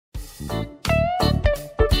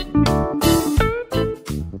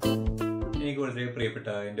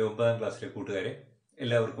എൻ്റെ 9ാം ക്ലാസ്സിലെ കൂട്ടുകാരെ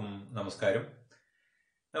എല്ലാവർക്കും നമസ്കാരം.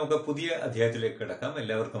 നമുക്ക് പുതിയ അധ്യായത്തിലേക്ക് കിടക്കാം.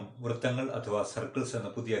 എല്ലാവർക്കും വൃത്തങ്ങൾ അഥവാ സർക്കിൾസ് എന്ന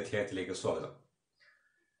പുതിയ അധ്യായത്തിലേക്ക് സ്വാഗതം.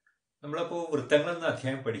 നമ്മളപ്പോൾ വൃത്തങ്ങൾ എന്ന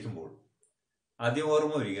അധ്യായം പഠിക്കുമ്പോൾ ആദ്യം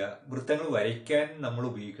ഓർമ്മ വരിക, വൃത്തങ്ങൾ വരയ്ക്കാൻ നമ്മൾ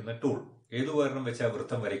ഉപയോഗിക്കുന്ന ടൂൾ ഏത് ഉപകരണം വെച്ചാണ്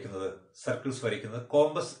വൃത്തം വരയ്ക്കുന്നത്, സർക്കിൾസ് വരയ്ക്കുന്നത്?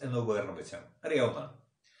 കോമ്പസ് എന്ന ഉപകരണം വെച്ചാണ്, അറിയാവുന്നതാണ്.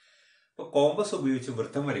 അപ്പോൾ കോമ്പസ് ഉപയോഗിച്ച്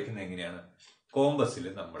വൃത്തം വരയ്ക്കുന്നത് എങ്ങനെയാണ്? കോമ്പസിൽ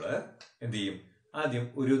നമ്മൾ എന്ത് ചെയ്യും? ആദ്യം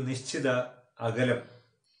ഒരു നിശ്ചിത അകലം,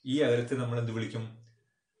 ഈ അകലത്തെ നമ്മൾ എന്ത് വിളിക്കും?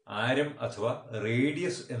 ആരം അഥവാ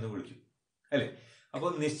റേഡിയസ് എന്ന് വിളിക്കും, അല്ലെ?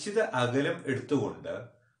 അപ്പോൾ നിശ്ചിത അകലം എടുത്തുകൊണ്ട്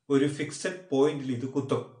ഒരു ഫിക്സഡ് പോയിന്റിൽ ഇത്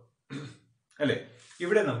കുത്തും, അല്ലെ?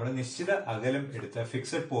 ഇവിടെ നമ്മൾ നിശ്ചിത അകലം എടുത്ത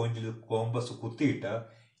ഫിക്സഡ് പോയിന്റിൽ കോമ്പസ് കുത്തിയിട്ട്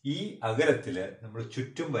ഈ അകലത്തില് നമ്മൾ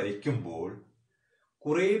ചുറ്റും വരയ്ക്കുമ്പോൾ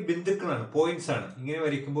കുറെ ബിന്ദുക്കളാണ്, പോയിന്റ്സ് ആണ്. ഇങ്ങനെ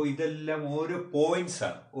വരയ്ക്കുമ്പോൾ ഇതെല്ലാം ഓരോ പോയിന്റ്സ്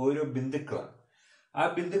ആണ്, ഓരോ ബിന്ദുക്കളാണ്. ആ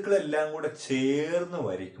ബിന്ദുക്കളെല്ലാം കൂടെ ചേർന്ന്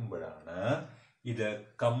വരയ്ക്കുമ്പോഴാണ് ഇത്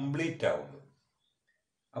കംപ്ലീറ്റ് ആവുന്നത്.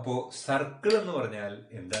 അപ്പോ സർക്കിൾ എന്ന് പറഞ്ഞാൽ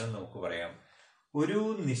എന്താണെന്ന് നമുക്ക് പറയാം. ഒരു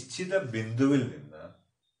നിശ്ചിത ബിന്ദുവിൽ നിന്ന്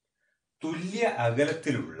തുല്യ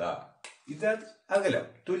അകലത്തിലുള്ള, ഇത് അകലം,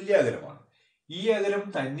 തുല്യ അകലമാണ്. ഈ അകലം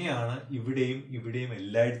തന്നെയാണ് ഇവിടെയും ഇവിടെയും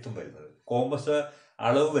എല്ലായിടത്തും വരുന്നത്. കോമ്പസ്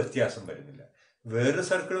അളവ് വ്യത്യാസം വരുന്നില്ല. വേറൊരു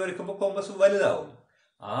സർക്കിൾ വരയ്ക്കുമ്പോൾ കോമ്പസ് വലുതാവുന്നു.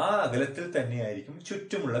 ആ അകലത്തിൽ തന്നെയായിരിക്കും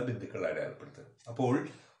ചുറ്റുമുള്ള ബിന്ദുക്കൾ അടയാളപ്പെടുത്തുക. അപ്പോൾ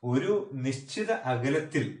ഒരു നിശ്ചിത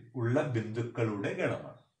അകലത്തിൽ ഉള്ള ബിന്ദുക്കളുടെ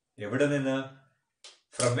ഗണമാണ്. എവിടെ നിന്ന്?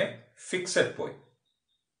 From A fixed point.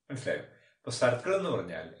 മനസ്സിലായോ? അപ്പൊ സർക്കിൾ എന്ന്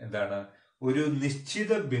പറഞ്ഞാൽ എന്താണ്? ഒരു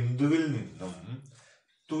നിശ്ചിത ബിന്ദുവിൽ നിന്നും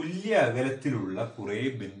തുല്യ അകലത്തിലുള്ള കുറെ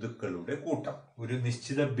ബിന്ദുക്കളുടെ കൂട്ടം. ഒരു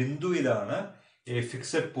നിശ്ചിത ബിന്ദു ഇതാണ് എ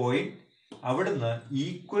ഫിക്സഡ് പോയിന്റ്. അവിടുന്ന്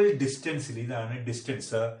ഈക്വൽ ഡിസ്റ്റൻസിൽ, ഇതാണ്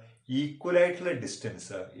ഡിസ്റ്റൻസ്, ഈക്വൽ ആയിട്ടുള്ള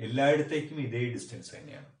ഡിസ്റ്റൻസ്, എല്ലായിടത്തേക്കും ഇതേ ഡിസ്റ്റൻസ്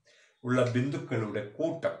തന്നെയാണ് ഉള്ള ബിന്ദുക്കളുടെ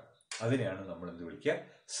കൂട്ടം. അതിനെയാണ് നമ്മൾ എന്ത് വിളിക്കുക?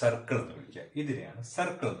 സർക്കിൾ എന്ന് വിളിക്കുക. ഇതിനെയാണ്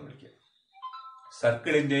സർക്കിൾ എന്ന് വിളിക്കുക.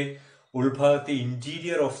 സർക്കിളിന്റെ ഉൾഭാഗത്തെ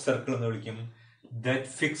ഇന്റീരിയർ ഓഫ് സർക്കിൾ എന്ന് വിളിക്കും. That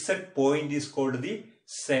fixed point is called the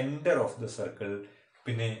centre of the circle.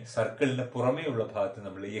 പിന്നെ സർക്കിളിന്റെ പുറമേയുള്ള ഭാഗത്ത്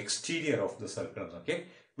നമ്മൾ എക്സ്റ്റീരിയർ ഓഫ് ദ സർക്കിൾ എന്നൊക്കെ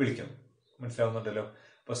വിളിക്കുന്നു. മനസ്സിലാവുന്നുണ്ടല്ലോ?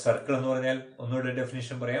 അപ്പൊ സർക്കിൾ എന്ന് പറഞ്ഞാൽ ഒന്നുകൂടെ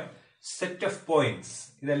ഡെഫിനേഷൻ പറയാം. Set of points.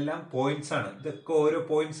 ഇതെല്ലാം പോയിന്റ്സ് ആണ്. ഇതൊക്കെ ഓരോ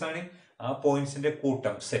പോയിന്റ്സ് ആണ്. ആ പോയിന്റ്സിന്റെ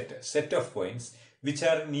കൂട്ടം, set of points which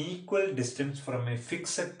are in equal distance from A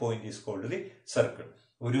fixed point is called the circle.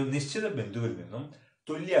 ഒരു നിശ്ചിത ബിന്ദുവിൽ നിന്നും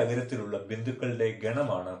തുല്യ അകലത്തിലുള്ള ബിന്ദുക്കളുടെ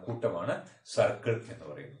ഗണമാണ്, കൂട്ടമാണ് സർക്കിൾ എന്ന്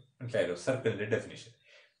പറയുന്നത്. മനസ്സിലായല്ലോ സർക്കിളിന്റെ ഡെഫിനിഷൻ.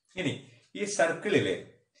 ഇനി ഈ സർക്കിളിലെ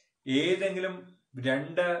ഏതെങ്കിലും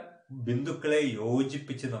രണ്ട് ബിന്ദുക്കളെ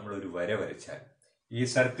യോജിപ്പിച്ച് നമ്മൾ ഒരു വര വരച്ചാൽ, ഈ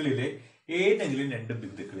സർക്കിളിലെ ഏതെങ്കിലും രണ്ട്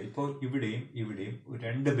ബിന്ദുക്കളെ, ഇപ്പോൾ ഇവിടെയും ഇവിടെയും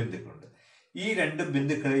രണ്ട് ബിന്ദുക്കളുണ്ട്, ഈ രണ്ട്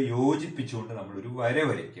ബിന്ദുക്കളെ യോജിപ്പിച്ചുകൊണ്ട് നമ്മൾ ഒരു വര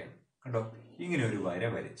വരയ്ക്കുകയാണ്. കണ്ടോ? ഇങ്ങനെ ഒരു വര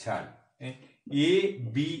വരച്ചാൽ എ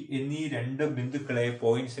ബി എന്നീ രണ്ട് ബിന്ദുക്കളെ,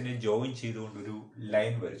 പോയിന്റ്സിനെ ജോയിൻ ചെയ്തുകൊണ്ട് ഒരു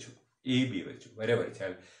ലൈൻ വരച്ചു, എ ബി വരച്ചു, വര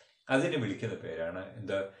വരച്ചാൽ അതിനെ വിളിക്കുന്ന പേരാണ്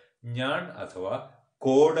എന്ത്? ഞാൻ അഥവാ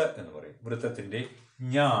കോഡ് എന്ന് പറയും. വൃത്തത്തിന്റെ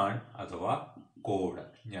ഞാൻ അഥവാ കോഡ്,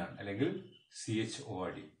 ഞാൻ അല്ലെങ്കിൽ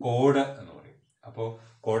CHORD, കോഡ് എന്ന് പറയും. അപ്പോ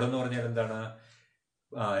കോഡ് എന്ന് പറഞ്ഞാൽ എന്താണ്?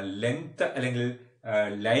 ലെങ്ത് അല്ലെങ്കിൽ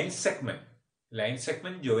line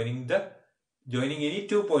segment joining any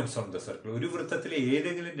two points on the circle. ഒരു വൃത്തത്തിലെ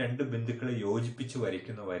ഏതെങ്കിലും രണ്ട് ബിന്ദുക്കളെ യോജിപ്പിച്ച്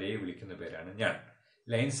വരയ്ക്കുന്ന വരയെ വിളിക്കുന്ന പേരാണ് ഞാൻ.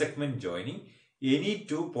 Line segment joining any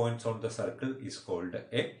two points on the circle is called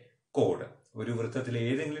A code. ഒരു വൃത്തത്തിലെ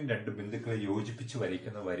ഏതെങ്കിലും രണ്ട് ബിന്ദുക്കളെ യോജിപ്പിച്ച്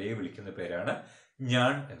വരയ്ക്കുന്ന വരയെ വിളിക്കുന്ന പേരാണ്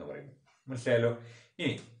ഞാൻ എന്ന് പറയുന്നത്. മനസ്സിലായല്ലോ?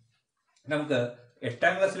 ഇനി നമുക്ക്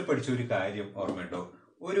 8ാം ക്ലാസ്സിൽ പഠിച്ച ഒരു കാര്യം ഓർമ്മയുണ്ടോ?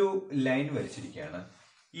 ഒരു ലൈൻ വരച്ചിരിക്കുകയാണ്.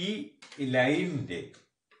 ഈ ലൈനിന്റെ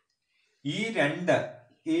ഈ രണ്ട്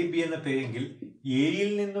എ ബി എന്ന പേരെങ്കിൽ എയിൽ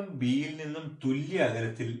നിന്നും ബിയിൽ നിന്നും തുല്യ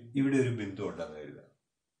അകലത്തിൽ ഇവിടെ ഒരു ബിന്ദു ഉണ്ടെന്ന് കരുതുക.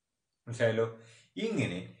 മനസ്സിലായല്ലോ?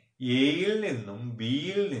 ഇങ്ങനെ എയിൽ നിന്നും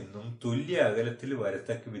ബിയിൽ നിന്നും തുല്യ അകലത്തിൽ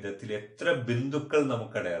വരത്തക്ക വിധത്തിൽ എത്ര ബിന്ദുക്കൾ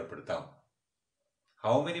നമുക്ക് അടയാളപ്പെടുത്താം?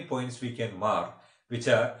 How many points we can mark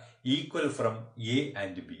which are equal from A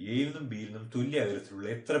and B. എയിൽ നിന്നും ബിയിൽ നിന്നും തുല്യ അകലത്തിലുള്ള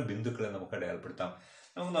എത്ര ബിന്ദുക്കളെ നമുക്ക് അടയാളപ്പെടുത്താം?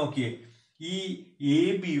 നമുക്ക് നോക്കിയേ, ഈ എ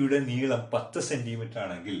ബിയുടെ നീളം 10 സെന്റിമീറ്റർ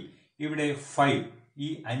ആണെങ്കിൽ ഇവിടെ 5, ഈ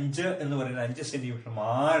 5 എന്ന് പറയുന്ന 5 സെന്റിമീറ്റർ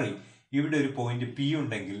മാറി ഇവിടെ ഒരു പോയിന്റ് പി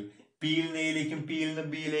ഉണ്ടെങ്കിൽ പിയിൽ നിന്ന് എയിലേക്കും പിയിൽ നിന്ന്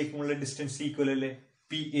ബിയിലേക്കുമുള്ള ഡിസ്റ്റൻസ് ഈക്വൽ അല്ലേ?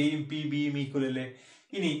 പി എയും പി ബിയും ഈക്വൽ അല്ലേ?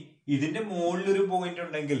 ഇനി ഇതിന്റെ മുകളിലൊരു പോയിന്റ്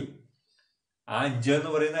ഉണ്ടെങ്കിൽ ആ 5 എന്ന്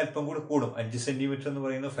പറയുന്നത് അല്പം കൂടെ കൂടും. 5 സെന്റിമീറ്റർ എന്ന്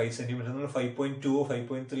പറയുന്നത് 5 സെന്റിമീറ്റർ എന്ന് 5.2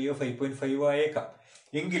 5.3 5.5 ആയേക്കാം.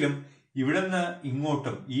 എങ്കിലും ഇവിടെ നിന്ന്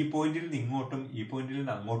ഇങ്ങോട്ടും, ഈ പോയിന്റിൽ നിന്ന് ഇങ്ങോട്ടും ഈ പോയിന്റിൽ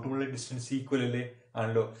നിന്ന് അങ്ങോട്ടുമുള്ള ഡിസ്റ്റൻസ് ഈക്വൽ അല്ലേ?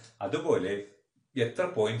 ആണല്ലോ. അതുപോലെ എത്ര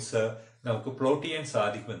പോയിന്റ്സ് നമുക്ക് പ്ലോട്ട് ചെയ്യാൻ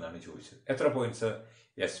സാധിക്കുമെന്നാണ് ചോദിച്ചത്. എത്ര points?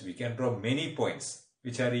 Yes, we can draw many points.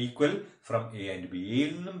 Which are equal from A and B. എയിൽ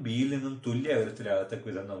നിന്നും ബിയിൽ നിന്നും തുല്യ അകലത്തിലാകത്തക്ക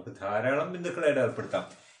വിധം നമുക്ക് ധാരാളം ബിന്ദുക്കളെ അടയാളപ്പെടുത്താം.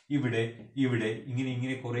 ഇവിടെ ഇവിടെ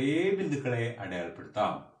ഇങ്ങനെ കുറെ ബിന്ദുക്കളെ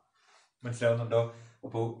അടയാളപ്പെടുത്താം. മനസ്സിലാവുന്നുണ്ടോ?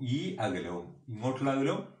 അപ്പോൾ ഈ അകലവും ഇങ്ങോട്ടുള്ള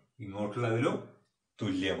അകലവും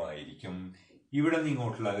തുല്യമായിരിക്കും. ഇവിടെ നിന്ന്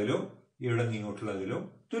ഇങ്ങോട്ടുള്ള അകലവും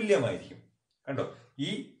തുല്യമായിരിക്കും. കണ്ടോ?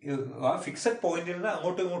 ആ ഫിക്സഡ് പോയിന്റിൽ നിന്ന്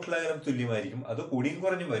അങ്ങോട്ടും ഇങ്ങോട്ടുള്ള അകലം തുല്യമായിരിക്കും. അത് കൂടിയും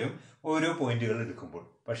കുറഞ്ഞും വരും ഓരോ പോയിന്റുകൾ എടുക്കുമ്പോൾ.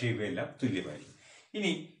 പക്ഷെ ഇവയെല്ലാം തുല്യമായിരിക്കും.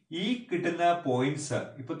 ഇനി ഈ കിട്ടുന്ന പോയിന്റ്സ്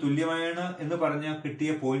ഇപ്പൊ തുല്യമാണ് എന്ന് പറഞ്ഞാൽ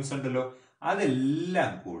കിട്ടിയ പോയിന്റ്സ് ഉണ്ടല്ലോ,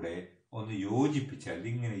 അതെല്ലാം കൂടെ ഒന്ന് യോജിപ്പിച്ചാൽ,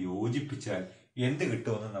 ഇങ്ങനെ യോജിപ്പിച്ചാൽ എന്ത്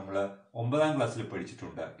കിട്ടുമെന്ന് നമ്മൾ 9ാം ക്ലാസ്സിൽ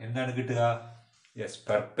പഠിച്ചിട്ടുണ്ട്. എന്താണ് കിട്ടുക? Yes,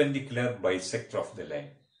 perpendicular bisector of the line.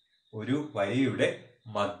 ഒരു വരയുടെ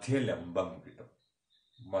മധ്യലംബം കിട്ടും.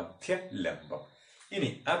 മധ്യലംബം. ഇനി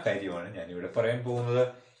ആ കാര്യമാണ് ഞാൻ ഇവിടെ പറയാൻ പോകുന്നത്.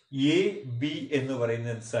 എ ബി എന്ന്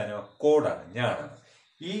പറയുന്ന സാധനം കോഡാണ്, ഞാനാണ്.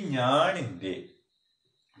 ഈ ഞാണിന്റെ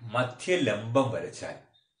മധ്യലംബം വരച്ചാൽ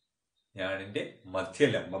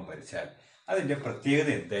അതിന്റെ പ്രത്യേകത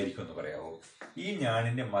എന്തായിരിക്കും എന്ന് പറയാവോ? ഈ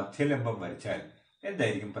ഞാണിന്റെ മധ്യലംബം വരച്ചാൽ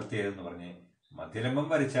എന്തായിരിക്കും പ്രത്യേകത എന്ന് പറഞ്ഞേ? മധ്യലംബം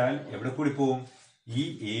വരച്ചാൽ എവിടെ കൂടി പോവും? ഈ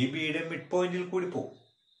എ ബിയുടെ മിഡ് പോയിന്റിൽ കൂടി പോവും.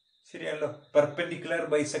 ശരിയാണല്ലോ. പെർപെൻഡിക്കുലർ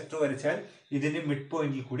ബൈസെക്ടർ വരച്ചാൽ ഇതിന്റെ മിഡ്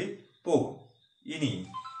പോയിന്റിൽ കൂടി പോകും. ഇനി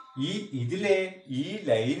ഈ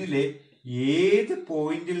ലൈനിലെ ഏത്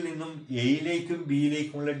പോയിന്റിൽ നിന്നും എയിലേക്കും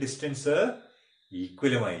ബിയിലേക്കുമുള്ള ഡിസ്റ്റൻസ്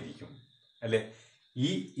ഈക്വലുമായിരിക്കും അല്ലെ?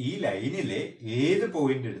 ഈ ലൈനിലെ ഏത്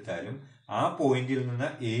പോയിന്റ് എടുത്താലും ആ പോയിന്റിൽ നിന്ന്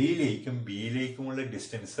എയിലേക്കും ബിയിലേക്കുമുള്ള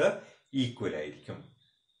ഡിസ്റ്റൻസ് ഈക്വൽ ആയിരിക്കും.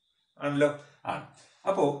 ആണല്ലോ? ആണ്.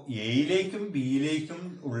 അപ്പോ എയിലേക്കും ബിയിലേക്കും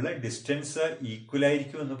ഉള്ള ഡിസ്റ്റൻസ് ഈക്വൽ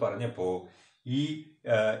ആയിരിക്കും എന്ന് പറഞ്ഞപ്പോ ഈ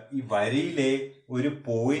വരയിലെ ഒരു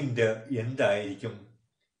പോയിന്റ് എന്തായിരിക്കും?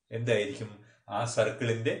 ആ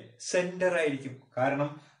സർക്കിളിന്റെ സെന്റർ ആയിരിക്കും. കാരണം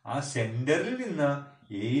ആ സെന്ററിൽ നിന്ന്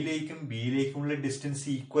എയിലേക്കും ബിയിലേക്കുമുള്ള ഡിസ്റ്റൻസ്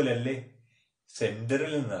ഈക്വൽ അല്ലേ?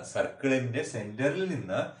 സെന്ററിൽ നിന്ന്, സർക്കിളിന്റെ സെന്ററിൽ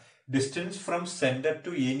നിന്ന് distance from centre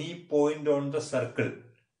to any point on the circle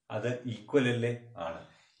അത് ഈക്വൽ അല്ലേ? ആണ്.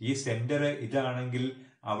 ഈ സെന്റർ ഇതാണെങ്കിൽ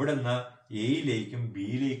അവിടെ നിന്ന് എയിലേക്കും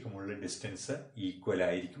ബിയിലേക്കുമുള്ള ഡിസ്റ്റൻസ് ഈക്വൽ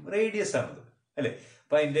ആയിരിക്കും. റേഡിയസ് ആണത് അല്ലെ?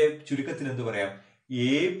 അപ്പൊ അതിന്റെ ചുരുക്കത്തിൽ എന്ത് പറയാം?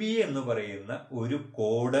 എ ബി എന്ന് പറയുന്ന ഒരു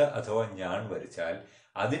കോഡ് അഥവാ ഞാൻ വരച്ചാൽ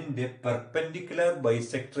അതിന്റെ പെർപെൻഡിക്കുലർ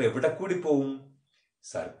ബൈസെക്ടർ എവിടെ കൂടി പോവും?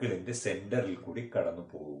 സർക്കിളിന്റെ സെന്ററിൽ കൂടി കടന്നു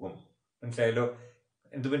പോകും. മനസ്സിലായല്ലോ?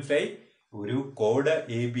 എന്ത് മനസ്സിലായി? ഒരു കോഡ്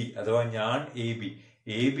എ ബി അഥവാ ഞാൻ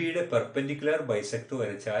എ ബിയുടെ പെർപെൻഡിക്കുലർ ബൈസെക്ടർ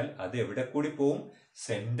വരച്ചാൽ അത് എവിടെ കൂടി പോവും?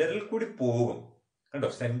 സെന്ററിൽ കൂടി പോകും. കണ്ടോ?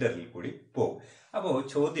 സെന്ററിൽ കൂടി പോകും. അപ്പോ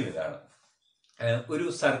ചോദ്യം ഇതാണ്. ഒരു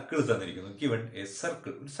സർക്കിൾ തന്നിരിക്കുന്നു. ഗിവൺ എ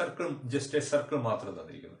സർക്കിൾ, ഒരു സർക്കിൾ, ജസ്റ്റ് എ സർക്കിൾ മാത്രം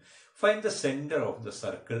തന്നിരിക്കുന്നു. Find the centre of the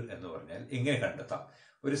circle എന്ന് പറഞ്ഞാൽ എങ്ങനെ കണ്ടെത്താം?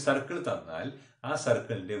 ഒരു സർക്കിൾ തന്നാൽ ആ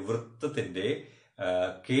സർക്കിളിന്റെ വൃത്തത്തിന്റെ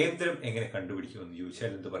കേന്ദ്രം എങ്ങനെ കണ്ടുപിടിക്കുമെന്ന്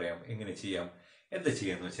ചോദിച്ചാൽ എന്ത് പറയാം? എങ്ങനെ ചെയ്യാം? എന്താ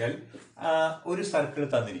ചെയ്യാന്ന് വെച്ചാൽ ഒരു സർക്കിൾ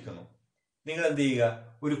തന്നിരിക്കുന്നു. നിങ്ങൾ എന്ത് ചെയ്യുക?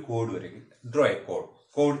 ഒരു കോഡ് വരയ്ക്കുക. Draw A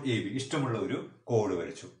code A B. ഇഷ്ടമുള്ള ഒരു കോഡ്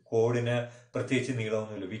വരച്ചു. കോഡിന് പ്രത്യേകിച്ച്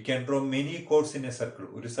നീളമൊന്നുമില്ല. We can draw many codes in A circle.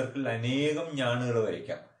 ഒരു സർക്കിളിൽ അനേകം ഞാണുകൾ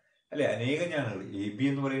വരയ്ക്കാം അല്ലെ? അനേകം ഞാണുകൾ. എ ബി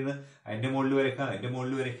എന്ന് പറയുന്നത് അതിന്റെ മുകളിൽ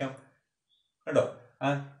വരയ്ക്കാം. കണ്ടോ?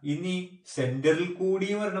 ഇനി സെന്ററിൽ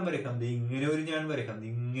കൂടിയും ഒരെണ്ണം വരയ്ക്കാം. ഇങ്ങനെ ഒരു ഞാൻ വരയ്ക്കാം.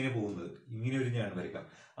 ഇങ്ങനെ പോകുന്നത്, ഇങ്ങനെ ഒരു ഞാൻ വരയ്ക്കാം.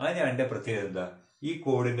 ആ ഞാന്റെ പ്രത്യേകത എന്താ? ഈ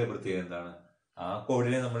കോഡിന്റെ പ്രത്യേകത എന്താണ്? ആ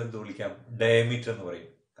കോഡിനെ നമ്മൾ എന്ത് വിളിക്കാം? ഡയമീറ്റർ എന്ന് പറയും,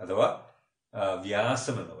 അഥവാ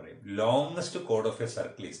വ്യാസം എന്ന് പറയും. Longest code of A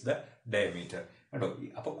circle is the diameter. കേട്ടോ?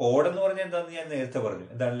 അപ്പൊ കോഡ് എന്ന് പറഞ്ഞാൽ എന്താണെന്ന് ഞാൻ നേരത്തെ പറഞ്ഞു.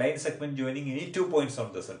 എന്താണ്? Line segment joining any 2 points on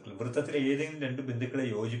the circle. വൃത്തത്തിലെ ഏതെങ്കിലും 2 ബിന്ദുക്കളെ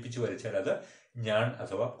യോജിപ്പിച്ച് വരച്ചാൽ അത് ഞാൻ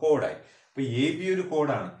അഥവാ കോഡായി. അപ്പൊ എ ബി ഒരു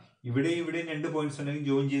കോഡാണ്. ഇവിടെ 2 പോയിന്റ്സ് ഉണ്ടെങ്കിൽ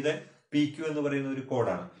ജോയിൻ ചെയ്താൽ പി ക്യു എന്ന് പറയുന്ന ഒരു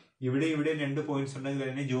കോഡാണ്. ഇവിടെ 2 പോയിന്റ്സ് ഉണ്ടെങ്കിൽ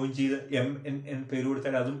അതിനെ ജോയിൻ ചെയ്ത് എം എൻ പേര്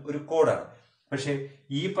കൊടുത്താൽ അതും ഒരു കോഡാണ്. പക്ഷെ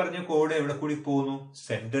ഈ പറഞ്ഞ കോഡ് എവിടെ കൂടി പോകുന്നു?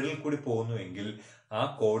 സെന്ററിൽ കൂടി പോകുന്നുവെങ്കിൽ ആ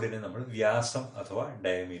കോഡിനെ നമ്മൾ വ്യാസം അഥവാ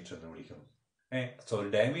ഡയമീറ്റർ എന്ന് വിളിക്കുന്നു. So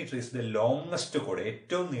diameter is the longest code.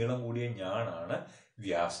 ഏറ്റവും നീളം കൂടിയ ഞാനാണ്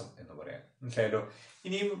വ്യാസം എന്ന് പറയാം. മനസ്സിലായല്ലോ?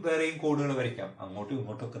 ഇനിയും വേറെയും കോഡുകൾ വരയ്ക്കാം. അങ്ങോട്ടും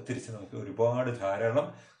ഇങ്ങോട്ടും ഒക്കെ തിരിച്ച് നമുക്ക് ഒരുപാട് ധാരാളം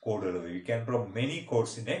കോഡുകൾ വരും. You can draw many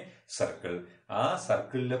codes in A circle. ആ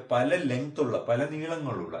സർക്കിളിൽ പല ലെങ്ത്തുള്ള, പല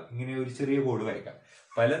നീളങ്ങളുള്ള ഇങ്ങനെ ഒരു ചെറിയ കോഡ് വരയ്ക്കാം.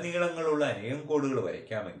 പല നീളങ്ങളുള്ള അനേകം കോഡുകൾ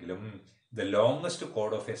വരയ്ക്കാമെങ്കിലും the longest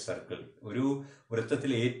code of A circle, ഒരു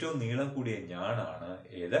വൃത്തത്തിലെ ഏറ്റവും നീളം കൂടിയ ഞാനാണ്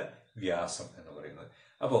ഏത്? വ്യാസം എന്ന് പറയുന്നത്.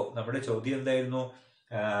 അപ്പോ നമ്മുടെ ചോദ്യം എന്തായിരുന്നു?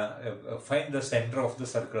 Find the centre of the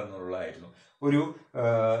circle എന്നുള്ളതായിരുന്നു.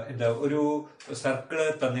 ഒരു സർക്കിള്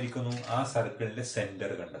തന്നിരിക്കുന്നു. ആ സർക്കിളിന്റെ സെന്റർ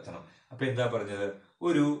കണ്ടെത്തണം. അപ്പൊ എന്താ പറഞ്ഞത്?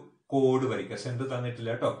 ഒരു കോഡ് വരയ്ക്കുക. സെന്റർ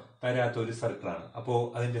തന്നിട്ടില്ല കേട്ടോ, തരാത്ത ഒരു സർക്കിളാണ്. അപ്പോ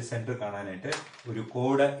അതിന്റെ സെന്റർ കാണാനായിട്ട് ഒരു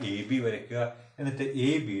കോഡ് എ ബി വരയ്ക്കുക. എന്നിട്ട് എ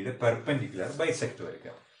ബിയുടെ പെർപെൻഡിക്കുലർ ബൈസെക്ടർ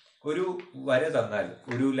വരയ്ക്കുക. ഒരു വര തന്നാൽ,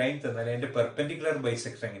 ഒരു ലൈൻ തന്നാൽ അതിന്റെ പെർപെൻഡിക്കുലർ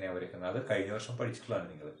ബൈസെക്ടർ എങ്ങനെയാണ് വരയ്ക്കുന്നത്? അത് കഴിഞ്ഞ വർഷം പഠിച്ചിട്ടുള്ളതാണ്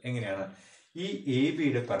നിങ്ങൾ. എങ്ങനെയാണ് ഈ എ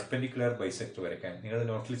ബിയുടെ പെർപെൻഡിക്കുലർ ബൈസെക്ടർ വരയ്ക്കാൻ? നിങ്ങൾ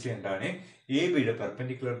നോട്ടിൽ ചെയ്യേണ്ടതാണ്, എ ബിയുടെ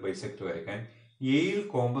പെർപെൻഡിക്കുലർ ബൈസെക്ടർ വരയ്ക്കാൻ എയിൽ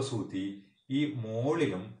കോമ്പസ് ഊത്തി ഈ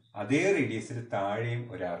മോളിലും അതേ റേഡിയസിൽ താഴെയും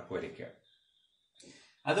ഒരു ആർക്ക് വരയ്ക്കുക.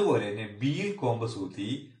 അതുപോലെ തന്നെ ബിയിൽ കോമ്പസ് ഊത്തി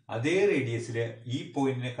അതേ റേഡിയസിൽ ഈ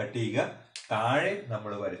പോയിന്റിനെ കട്ട് ചെയ്യുക, താഴെ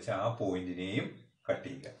നമ്മൾ വരച്ച ആ പോയിന്റിനെയും കട്ട്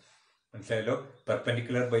ചെയ്യുക. മനസ്സിലായല്ലോ?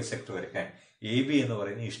 പെർപെൻഡിക്കുലർ ബൈസെക്ടർ വരയ്ക്കാൻ എ ബി എന്ന്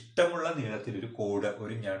പറയുന്ന ഇഷ്ടമുള്ള നീളത്തിൽ ഒരു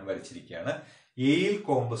കോഡ് ഞാൻ വരച്ചിരിക്കുകയാണ്. എയിൽ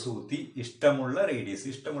കോമ്പസ് ഊത്തി ഇഷ്ടമുള്ള റേഡിയസ്,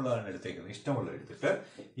 ഇഷ്ടമുള്ളതാണ് എടുത്തേക്കുന്നത്, ഇഷ്ടമുള്ള എടുത്തിട്ട്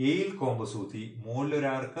എയിൽ കോമ്പസ് ഊത്തി മുകളിലൊരു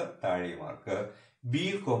ആർക്ക് താഴെയും ആർക്ക്,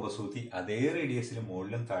 ബിയിൽ കോമ്പസ് ഊത്തി അതേ റേഡിയസിൽ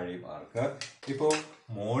മുകളിലും താഴെയും ആർക്ക്. ഇപ്പോ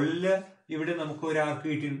മുകളില് ഇവിടെ നമുക്ക് ഒരു ആർക്ക്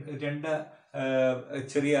കിട്ടിയിട്ടുണ്ട്, രണ്ട്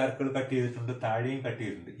ചെറിയ ആർക്കുകൾ കട്ട് ചെയ്തിട്ടുണ്ട്, താഴെയും കട്ട്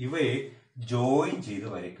ചെയ്തിട്ടുണ്ട്. ഇവയെ ജോയിൻ ചെയ്ത്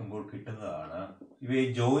വരയ്ക്കുമ്പോൾ കിട്ടുന്നതാണ്, ഇവയെ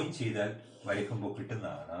ജോയിൻ ചെയ്താൽ വരയ്ക്കുമ്പോൾ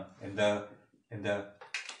കിട്ടുന്നതാണ് എന്താ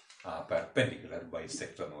പെർപെൻഡിക്കുലർ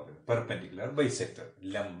ബൈസെക്ടർ എന്ന് പറയുന്നത്. പെർപെൻഡിക്കുലർ ബൈസെക്ടർ,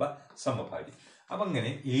 ലംബ സമഭാജി. അപ്പൊ അങ്ങനെ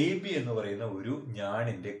എ ബി എന്ന് പറയുന്ന ഒരു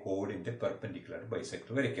ഞാണിന്റെ കോഡിന്റെ പെർപെൻഡിക്കുലർ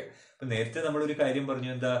ബൈസെക്ടർ വരയ്ക്കുക. അപ്പൊ നേരത്തെ നമ്മൾ ഒരു കാര്യം പറഞ്ഞു,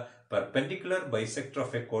 എന്താ? Perpendicular bisector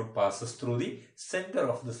of A code passes through the centre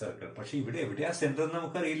of the circle. പക്ഷെ ഇവിടെ എവിടെയാ സെന്റർ എന്ന്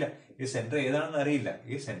നമുക്കറിയില്ല, ഈ സെന്റർ ഏതാണെന്ന് അറിയില്ല.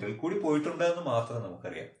 ഈ സെന്ററിൽ കൂടി പോയിട്ടുണ്ടെന്ന് മാത്രം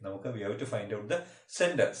നമുക്കറിയാം. നമുക്ക് we have to find out the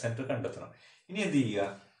centre കണ്ടെത്തണം. ഇനി എന്ത്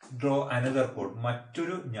ചെയ്യുക? ഡ്രോ അനദർ കോഡ്,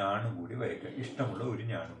 മറ്റൊരു ഞാണും കൂടി വരയ്ക്കുക, ഇഷ്ടമുള്ള ഒരു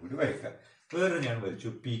ഞാണും കൂടി വരയ്ക്കുക. വേറൊരു ഞാൻ വരച്ചു,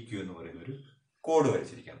 പി ക്യു എന്ന് പറയുന്ന ഒരു കോഡ്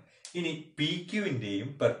വരച്ചിരിക്കണം. ഇനി പി ക്യുവിന്റെയും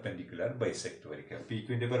പെർപെൻഡിക്കുലർ ബൈസെക്ടർ വരയ്ക്കുക. പി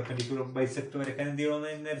ക്യുവിന്റെ പെർപെൻഡിക്കുലർ ബൈസെക്ടർ വരയ്ക്കാൻ എന്ത്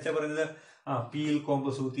ചെയ്യണമെന്ന് നേരത്തെ പറഞ്ഞത്, പിയിൽ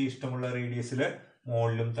കോമ്പസ് ഊത്തി ഇഷ്ടമുള്ള റേഡിയസിൽ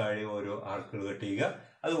മുകളിലും താഴെ ഓരോ ആർക്കുകൾ കട്ട് ചെയ്യുക.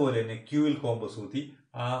 അതുപോലെ തന്നെ ക്യൂവിൽ കോമ്പസ് ഊത്തി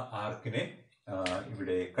ആ ആർക്കിനെ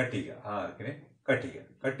ഇവിടെ കട്ട് ചെയ്യുക, ആ ആർക്കിനെ കട്ട് ചെയ്യുക.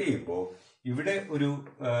 കട്ട് ചെയ്യുമ്പോൾ ഇവിടെ ഒരു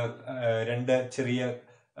രണ്ട് ചെറിയ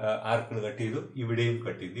ആർക്കുകൾ കട്ട് ചെയ്തു, ഇവിടെയും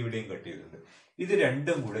കട്ട് ചെയ്തു, ഇവിടെയും കട്ട് ചെയ്തിട്ടുണ്ട്. ഇത്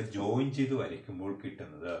രണ്ടും കൂടെ ജോയിൻ ചെയ്ത് വരയ്ക്കുമ്പോൾ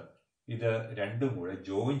കിട്ടുന്നത്, ഇത് രണ്ടും കൂടെ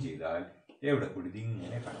ജോയിൻ ചെയ്താൽ എവിടെ കൂടി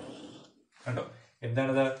ഇതിങ്ങനെ കാണും. കണ്ടോ?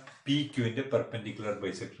 എന്താണത്? പി ക്യുവിന്റെ പെർപെൻഡിക്കുലർ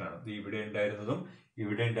ബൈസെക്ടർ ആണ്. ഇത് ഇവിടെ ഉണ്ടായിരുന്നതും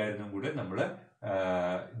ഇവിടെ ഉണ്ടായിരുന്നതും കൂടെ നമ്മൾ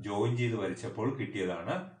ജോയിൻ ചെയ്ത് വരച്ചപ്പോൾ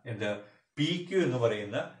കിട്ടിയതാണ് എന്ത്? പി ക്യു എന്ന്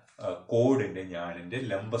പറയുന്ന കോഡിന്റെ ഞാനിന്റെ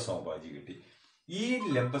ലംബ സമഭാജി കിട്ടി. ഈ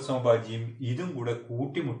ലംബ സമഭാജിയും ഇതും കൂടെ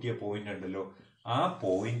കൂട്ടിമുട്ടിയ പോയിന്റ് ഉണ്ടല്ലോ, ആ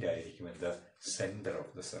പോയിന്റ് ആയിരിക്കും എന്താ? Centre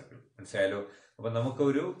of the circle. മനസ്സിലായാലോ? അപ്പൊ നമുക്ക്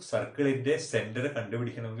ഒരു സർക്കിളിന്റെ സെന്റർ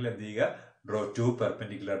കണ്ടുപിടിക്കണമെങ്കിൽ എന്ത് ചെയ്യുക? Draw to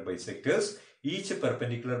perpendicular bisectors, each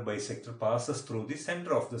perpendicular bisector passes through the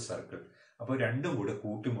centre of the circle. അപ്പോൾ രണ്ടും കൂടെ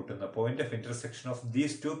കൂട്ടിമുട്ടുന്ന point of intersection of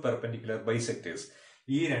these two perpendicular bisectors,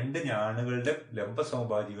 ഈ രണ്ട് ഞാണുകളുടെ ലംബ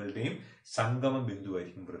സമഭാജികളുടെയും സംഗമ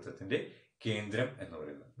ബിന്ദുവായിരിക്കും വൃത്തത്തിന്റെ കേന്ദ്രം എന്ന്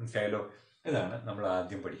പറയുന്നത്. മനസ്സിലായാലോ? ഇതാണ് നമ്മൾ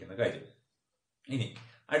ആദ്യം പഠിക്കുന്ന കാര്യം. ഇനി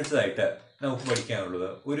അടുത്തതായിട്ട് നമുക്ക് പഠിക്കാനുള്ളത്,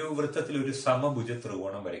 ഒരു വൃത്തത്തിൽ ഒരു സമഭുജ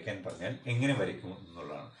ത്രികോണം വരയ്ക്കാൻ പറഞ്ഞാൽ എങ്ങനെ വരയ്ക്കും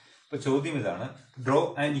എന്നുള്ളതാണ്. അപ്പൊ ചോദ്യം ഇതാണ്, draw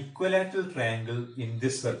an equilateral triangle in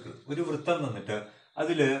this circle. ഒരു വൃത്തം തന്നിട്ട്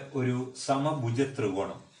അതില് ഒരു സമഭുജ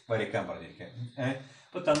ത്രികോണം വരയ്ക്കാൻ പറഞ്ഞിരിക്കുക.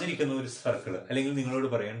 അപ്പൊ തന്നിരിക്കുന്ന ഒരു സർക്കിൾ, അല്ലെങ്കിൽ നിങ്ങളോട്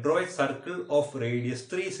പറയാം draw A circle of radius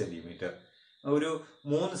 3 centimetre, ഒരു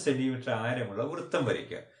 3 സെന്റിമീറ്റർ ആരമുള്ള വൃത്തം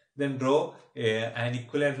വരയ്ക്കുക. Then draw an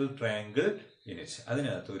equilateral triangle in it.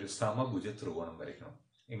 അതിനകത്ത് ഒരു സമഭുജ ത്രികോണം വരയ്ക്കണം.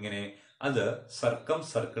 എങ്ങനെ? അത്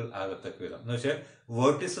സർക്കിൾ ആകത്തക്ക വിധം എന്ന് വെച്ചാൽ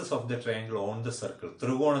vertices of the triangle on the circle,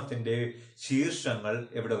 ത്രികോണത്തിന്റെ ശീർഷങ്ങൾ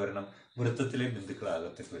എവിടെ വരണം? വൃത്തത്തിലെ ബിന്ദുക്കൾ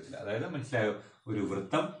ആകത്തക്ക വിധത്തിൽ. അതായത് മനസ്സിലായോ? ഒരു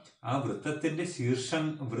വൃത്തം, ആ വൃത്തത്തിന്റെ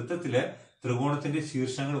വൃത്തത്തിലെ ത്രികോണത്തിന്റെ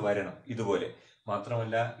ശീർഷങ്ങൾ വരണം ഇതുപോലെ.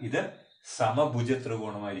 മാത്രമല്ല ഇത് സമഭുജ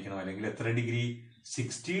ത്രികോണമായിരിക്കണം, അല്ലെങ്കിൽ എത്ര ഡിഗ്രി?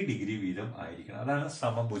 60 ഡിഗ്രി വീതം ആയിരിക്കണം. അതാണ്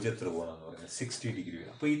സമഭുജ ത്രികോണം എന്ന് പറയുന്നത്, 60 ഡിഗ്രി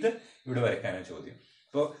വീതം. അപ്പൊ ഇത് ഇവിടെ വരയ്ക്കാനാണ് ചോദ്യം.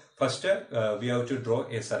 അപ്പോൾ first we have to draw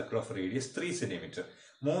A circle of radius 3 centimetre,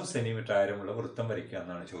 3 centimetre ആരമുള്ള വൃത്തം വരയ്ക്കുക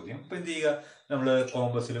എന്നാണ് ചോദ്യം. അപ്പൊ എന്ത് ചെയ്യുക? നമ്മൾ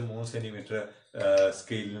കോമ്പസിൽ 3 സെന്റിമീറ്റർ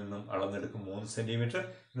സ്കെയിലിൽ നിന്നും അളന്നെടുക്കും 3 സെന്റിമീറ്റർ,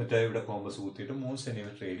 എന്നിട്ട് ഇവിടെ കോമ്പസ് കുത്തിയിട്ട് 3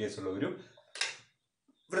 സെന്റിമീറ്റർ റേഡിയസ് ഉള്ള ഒരു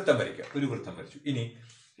വൃത്തം വരയ്ക്കുക. ഒരു വൃത്തം വരച്ചു. ഇനി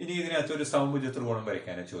ഇതിനകത്ത് ഒരു സമഭുജ ത്രികോണം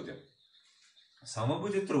വരയ്ക്കാനാണ് ചോദ്യം.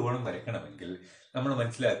 സമഭുജ ത്രികോണം വരയ്ക്കണമെങ്കിൽ നമ്മൾ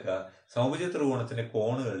മനസ്സിലാക്കുക, സമഭുജ ത്രികോണത്തിന്റെ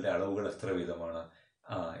കോണുകളുടെ അളവുകൾ എത്ര വീതമാണ്?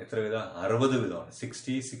 എത്ര വീതം? 60 വീതമാണ്.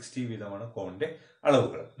 60 വീതമാണ് കോണിന്റെ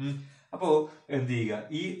അളവുകൾ. അപ്പോ എന്ത് ചെയ്യുക?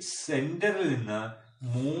 ഈ സെന്ററിൽ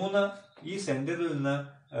നിന്ന്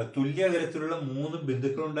തുല്യ അകലത്തിലുള്ള 3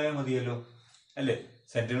 ബിന്ദുക്കൾ ഉണ്ടായാൽ മതിയല്ലോ, അല്ലെ?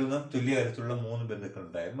 സെന്ററിൽ നിന്ന് തുല്യ അകലത്തിലുള്ള 3 ബിന്ദുക്കൾ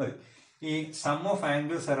ഉണ്ടായാൽ മതി. ഈ some of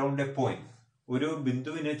angles around A point, ഒരു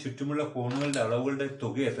ബിന്ദുവിന് ചുറ്റുമുള്ള കോണുകളുടെ അളവുകളുടെ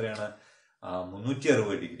തുക എത്രയാണ്?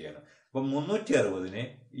 360 ഡിഗ്രിയാണ്. അപ്പൊ 360നെ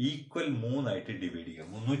ഈക്വൽ 3 ആയിട്ട് ഡിവൈഡ് ചെയ്യുക.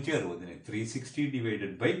 360നെ 360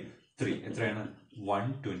 ഡിവൈഡഡ് ബൈ 3 എത്രയാണ്?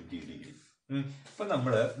 120 ഡിഗ്രി. അപ്പൊ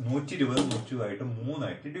നമ്മള് 120 120 ആയിട്ട് 3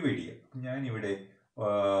 ആയിട്ട് ഡിവൈഡ് ചെയ്യുക. ഞാൻ ഇവിടെ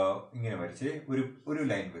വരച്ച് ഒരു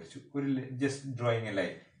ലൈൻ വരച്ചു. ഒരു ജസ്റ്റ് ഡ്രോയിങ് എ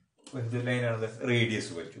ലൈൻ. എന്ത് ലൈനാണത്?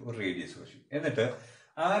 റേഡിയസ് വരച്ചു. ഒരു റേഡിയസ് വരച്ചു. എന്നിട്ട്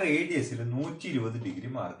ആ റേഡിയസിൽ 120 ഡിഗ്രി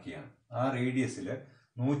മാർക്ക് ചെയ്യണം. ആ റേഡിയസിൽ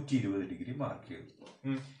 120 ഡിഗ്രി മാർക്ക് ചെയ്തു.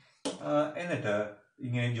 എന്നിട്ട്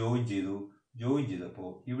ഇങ്ങനെ ജോയിൻ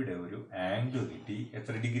ചെയ്തപ്പോൾ ഇവിടെ ഒരു ആംഗിൾ കിട്ടി.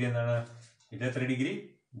 എത്ര ഡിഗ്രി എന്നാണ്? ഇത് എത്ര ഡിഗ്രി?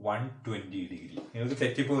 120 ഡിഗ്രി. നിങ്ങൾക്ക്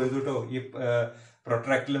തെറ്റിപ്പോയത് കേട്ടോ. ഈ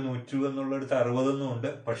പ്രൊട്രാക്റ്റിൽ 120 എന്നുള്ളടുത്ത് 60 എന്നും ഉണ്ട്.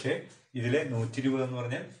 പക്ഷെ ഇതിലെ 120 എന്ന്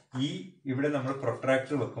പറഞ്ഞാൽ ഇവിടെ നമ്മൾ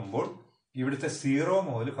പ്രൊട്രാക്ടർ വെക്കുമ്പോൾ ഇവിടുത്തെ 0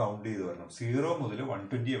 മുതൽ കൗണ്ട് ചെയ്ത് വരണം. 0 മുതൽ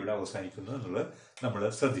 120 എവിടെ അവസാനിക്കുന്നു എന്നുള്ളത് നമ്മൾ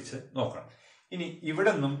ശ്രദ്ധിച്ച് നോക്കണം. ഇനി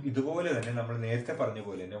ഇവിടെ നിന്നും ഇതുപോലെ തന്നെ നമ്മൾ നേരത്തെ പറഞ്ഞ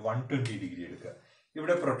പോലെ തന്നെ 120 ഡിഗ്രി എടുക്കുക.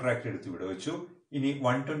 ഇവിടെ പ്രൊട്രാക്ടർ എടുത്ത് ഇവിടെ വെച്ചു. ഇനി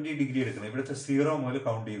 120 ഡിഗ്രി എടുക്കണം. ഇവിടുത്തെ 0 മുതൽ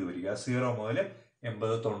കൗണ്ട് ചെയ്ത് വരിക. 0 മുതൽ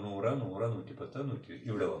 80, 90, 100, 110, 120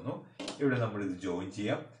 ഇവിടെ വന്നു. ഇവിടെ നമ്മൾ ഇത് ജോയിൻ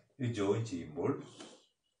ചെയ്യാം. ഇത് ജോയിൻ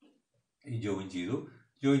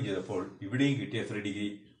ചെയ്തപ്പോൾ ഇവിടെയും കിട്ടി എത്ര ഡിഗ്രി?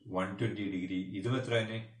 120 ഡിഗ്രി. ഇതും എത്ര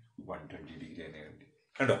തന്നെ? 120 ഡിഗ്രി തന്നെ കിട്ടി.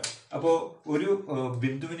 കണ്ടോ? അപ്പോ ഒരു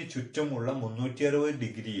ബിന്ദുവിന് ചുറ്റുമുള്ള 360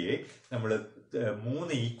 ഡിഗ്രിയെ നമ്മൾ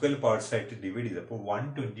 3 ഈക്വൽ പാർട്സ് ആയിട്ട് ഡിവൈഡ് ചെയ്തപ്പോൾ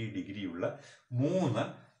 120 ഡിഗ്രിയുള്ള 3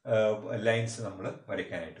 ലൈൻസ് നമ്മൾ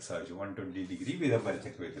വരയ്ക്കാനായിട്ട് സാധിച്ചു. 120 ഡിഗ്രി വീതം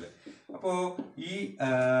വരച്ചൊക്കെ വിധത്തിൽ. അപ്പോൾ ഈ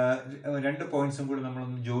 2 പോയിന്റ്സും കൂടി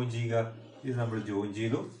നമ്മളൊന്ന് ജോയിൻ ചെയ്യുക. ഇത് നമ്മൾ ജോയിൻ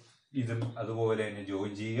ചെയ്തു. ഇതും അതുപോലെ തന്നെ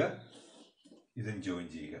ജോയിൻ ചെയ്യുക. ഇതും ജോയിൻ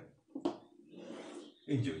ചെയ്യുക.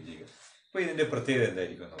 അപ്പൊ ഇതിന്റെ പ്രത്യേകത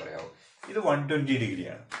എന്തായിരിക്കും എന്ന് പറയാമോ? ഇത് 120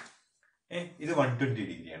 ഡിഗ്രിയാണ്. ഇത് 120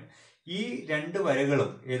 ഡിഗ്രിയാണ്. ഈ 2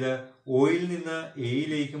 വരകളും ഏത്? ഓയിൽ നിന്ന്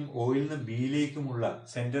എയിലേക്കും ഓയിൽ നിന്ന് ബിയിലേക്കുമുള്ള,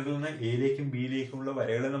 സെന്ററിൽ നിന്ന് എയിലേക്കും ബിയിലേക്കുമുള്ള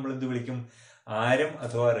വരകളെ നമ്മൾ എന്ത് വിളിക്കും? ആരം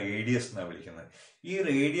അഥവാ റേഡിയസ് എന്നാണ് വിളിക്കുന്നത്. ഈ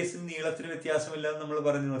റേഡിയസിന് നീളത്തിന് വ്യത്യാസമില്ലാന്ന് നമ്മൾ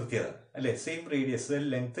പറഞ്ഞു നിർത്തിയതാണ് അല്ലെ? സെയിം റേഡിയസ്,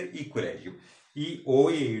 ലെങ്ത് ഈക്വൽ ആയിരിക്കും. ഈ ഒ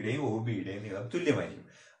എയുടെയും ഒ ബിയുടെയും നീളം തുല്യമായിരിക്കും.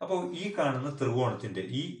 അപ്പോൾ ഈ കാണുന്ന ത്രികോണത്തിന്റെ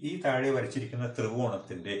ഈ താഴെ വരച്ചിരിക്കുന്ന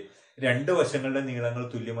ത്രികോണത്തിന്റെ 2 വശങ്ങളുടെ നീളങ്ങൾ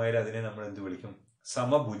തുല്യമായാൽ അതിനെ നമ്മൾ എന്ത് വിളിക്കും?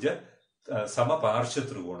 സമപാർശ്വ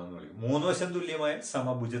ത്രികോണം എന്ന് വിളിക്കും. 3 വശം തുല്യമായ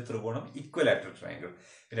സമഭുജ ത്രികോണം, ഇക്വലാറ്റർ ട്രയാങ്കിൾ.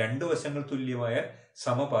 2 വശങ്ങൾ തുല്യമായ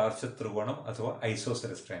സമപാർശ്വ ത്രികോണം അഥവാ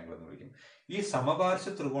ഐസോസെലസ് ട്രയാങ്കിൾ എന്ന് വിളിക്കും. ഈ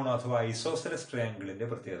സമപാർശ്വ ത്രികോണം അഥവാ ഐസോസെലസ് ട്രയാങ്കിളിന്റെ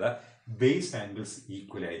പ്രത്യേകത ബേസ് ആംഗിൾസ്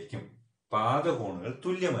ഈക്വൽ ആയിരിക്കും. പാദകോണുകൾ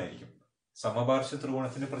തുല്യമായിരിക്കും. സമപാർശ്വ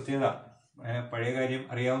ത്രികോണത്തിന്റെ പ്രത്യേകത പഴയ കാര്യം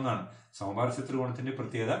അറിയാവുന്നതാണ്. സമപാർശ്വ ത്രികോണത്തിന്റെ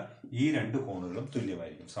പ്രത്യേകത ഈ 2 കോണുകളും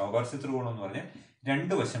തുല്യമായിരിക്കും. സമപാർശ്വ ത്രികോണം എന്ന് പറഞ്ഞാൽ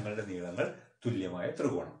 2 വശങ്ങളുടെ നീളങ്ങൾ തുല്യമായ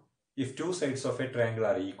ത്രികോണം. If 2 sides of a triangle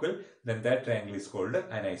are equal, then that triangle is called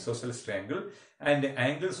an isosceles triangle, and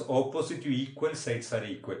angles opposite to equal sides are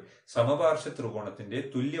equal. സമപാർശ്വ ത്രികോണത്തിന്റെ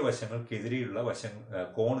തുല്യവശങ്ങൾക്കെതിരെയുള്ള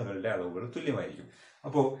കോണുകളുടെ അളവുകൾ തുല്യമായിരിക്കും.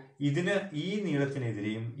 അപ്പോൾ ഇതിന് ഈ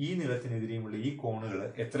നീളത്തിനെതിരെയുമുള്ള ഈ കോണുകൾ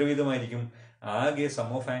എത്ര വീതമായിരിക്കും? ആകെ some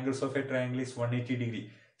of angles of A triangle is 180 degree.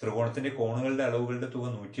 ത്രികോണത്തിന്റെ കോണുകളുടെ അളവുകളുടെ തുക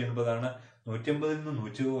 180 ആണ്. 180ൽ നിന്ന്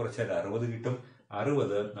 100 കുറച്ചാൽ 60 കിട്ടും.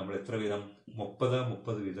 60 നമ്മൾ എത്ര വീതം?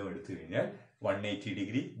 30 വീതം എടുത്തു കഴിഞ്ഞാൽ 180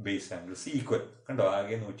 ഡിഗ്രി ബേസ് ആംഗിൾസ് ഈക്വൽ. കണ്ടോ?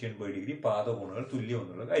 ആകെ 180 ഡിഗ്രി പാദകോണുകൾ തുല്യം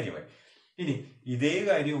എന്നുള്ള കാര്യമായി. ഇനി ഇതേ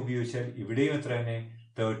കാര്യം ഉപയോഗിച്ചാൽ ഇവിടെയും എത്ര തന്നെ?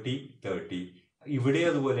 30. ഇവിടെ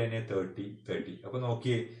അതുപോലെ തന്നെ 30. അപ്പൊ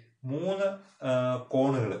നോക്കിയേ, 3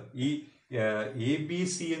 കോണുകൾ ഈ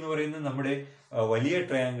ABC എന്ന് പറയുന്ന നമ്മുടെ വലിയ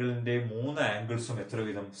ട്രയാങ്കിളിന്റെ 3 ആംഗിൾസും എത്ര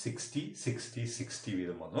വീതം? 60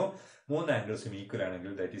 വീതം വന്നു. 3 ആംഗിൾസും ഈക്വൽ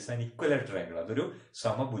ആണെങ്കിൽ ദാറ്റ് ഈസ് ആൻ ഇക്വലാറ്റർ ട്രയാങ്കിൾ. അതൊരു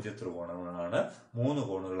സമഭുജ ത്രികോണമാണ്. 3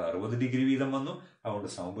 കോണുകൾ 60 ഡിഗ്രി വീതം വന്നു. അതുകൊണ്ട്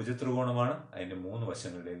സമഭുജ ത്രികോണമാണ്. അതിന്റെ 3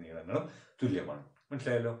 വശങ്ങളുടെ നീളങ്ങളും തുല്യമാണ്.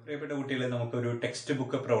 മനസ്സിലായല്ലോ പ്രിയപ്പെട്ട കുട്ടികളെ? നമുക്കൊരു ടെക്സ്റ്റ്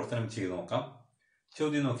ബുക്ക് പ്രവർത്തനം ചെയ്ത് നോക്കാം.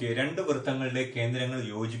 ചോദ്യം നോക്കിയേ. 2 വൃത്തങ്ങളുടെ കേന്ദ്രങ്ങൾ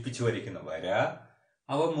യോജിപ്പിച്ച് വരയ്ക്കുന്ന വര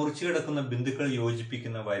അവ മുറിച്ചു കിടക്കുന്ന ബിന്ദുക്കൾ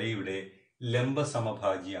യോജിപ്പിക്കുന്ന വരയുടെ ലംബ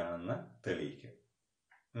സമഭാജിയാണെന്ന് തെളിയിക്കുക.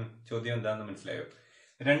 ചോദ്യം എന്താണെന്ന് മനസ്സിലായോ?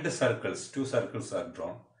 2 circles are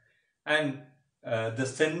drawn and the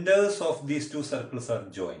centers of these 2 circles are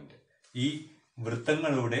joined. ഈ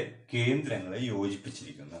വൃത്തങ്ങളുടെ കേന്ദ്രങ്ങളെ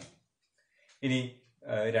യോജിപ്പിച്ചിരിക്കുന്നു. ഇനി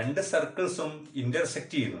 2 സർക്കിൾസും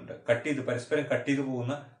ഇന്റർസെക്ട് ചെയ്യുന്നുണ്ട്. പരസ്പരം കട്ട് ചെയ്ത്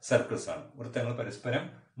പോകുന്ന സർക്കിൾസ് ആണ്. വൃത്തങ്ങൾ പരസ്പരം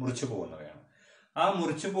മുറിച്ചു പോകുന്നവയാണ്. ആ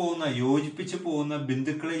യോജിപ്പിച്ചു പോകുന്ന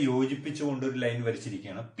ബിന്ദുക്കളെ യോജിപ്പിച്ചുകൊണ്ട് ഒരു ലൈൻ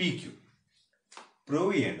വരച്ചിരിക്കുകയാണ് PQ.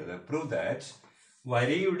 പ്രൂവ് ദാറ്റ്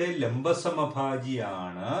വരയുടെ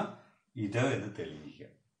ലംബസമഭാജിയാണ് ഇത് എന്ന് തെളിയിക്കുക.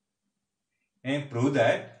 Prove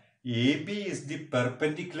that AB is the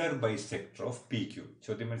perpendicular bisector of PQ.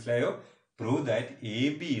 ചോദ്യം മനസ്സിലായോ? Prove that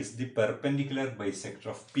AB is the perpendicular bisector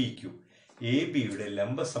of PQ. ABയുടെ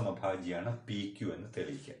ലംബസമഭാജിയാണ് PQ എന്ന്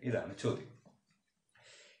തെളിയിക്കുക. ഇതാണ് ചോദ്യം.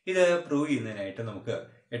 ഇത് പ്രൂവ് ചെയ്യുന്നതിനായിട്ട് നമുക്ക്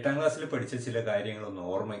 8ാം ക്ലാസ്സിൽ പഠിച്ച ചില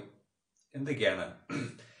കാര്യങ്ങളൊന്ന് എന്തൊക്കെയാണ്?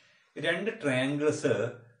 2 ട്രയാങ്കിൾസ്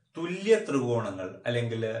തുല്യ ത്രികോണങ്ങൾ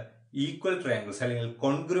അല്ലെങ്കിൽ ഈക്വൽ ട്രയാങ്കിൾസ് അല്ലെങ്കിൽ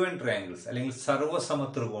കോൺഗ്രുവന്റ് ട്രയാങ്കിൾസ് അല്ലെങ്കിൽ സർവസമ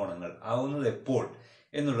ത്രികോണങ്ങൾ ആവുന്നത് എപ്പോൾ?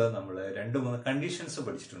 എന്നുള്ളത് നമ്മൾ 2-3 കണ്ടീഷൻസ്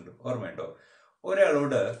പഠിച്ചിട്ടുണ്ട്. ഓർമ്മയുണ്ടോ?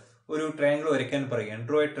 ഒരാളോട് ഒരു ട്രയാങ്കിൾ വരയ്ക്കാൻ പറയുകയാണ്.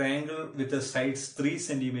 Draw A triangle with sides 3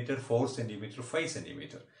 centimetre, 4 centimetre, 5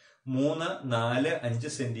 centimetre. 3, 4, 5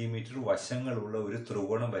 centimetre വശങ്ങളുള്ള ഒരു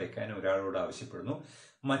ത്രികോണം വരയ്ക്കാൻ ഒരാളോട് ആവശ്യപ്പെടുന്നു.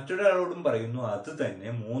 മറ്റൊരാളോടും പറയുന്നു അത് തന്നെ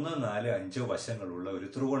 3, 4, 5 വശങ്ങളുള്ള ഒരു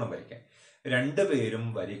ത്രികോണം വരയ്ക്കാൻ. രണ്ടുപേരും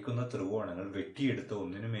വരയ്ക്കുന്ന ത്രികോണങ്ങൾ വെട്ടിയെടുത്ത്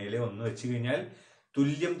ഒന്നിനു മേലെ ഒന്ന് വെച്ച് കഴിഞ്ഞാൽ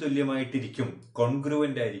തുല്യമായിട്ടിരിക്കും,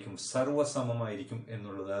 കോൺഗ്രുവന്റ് ആയിരിക്കും, സർവ്വസമമായിരിക്കും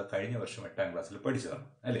എന്നുള്ളത് കഴിഞ്ഞ വർഷം 8ാം ക്ലാസ്സിൽ പഠിച്ചതാണ്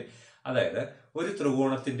അല്ലെ. അതായത് ഒരു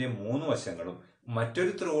ത്രികോണത്തിന്റെ 3 വശങ്ങളും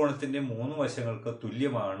മറ്റൊരു ത്രികോണത്തിന്റെ 3 വശങ്ങൾക്ക്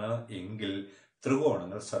തുല്യമാണ് എങ്കിൽ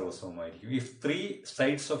ത്രികോണങ്ങൾ സർവ്വസമമായിരിക്കും. If 3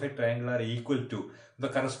 sides of a triangle are equal to the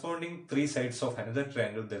corresponding 3 sides of another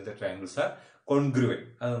triangle, then the triangles are congruent.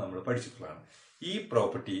 അത് നമ്മൾ പഠിച്ചിട്ടുള്ളതാണ്. ഈ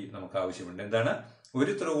പ്രോപ്പർട്ടി നമുക്ക് ആവശ്യമുണ്ട്. എന്താണ്?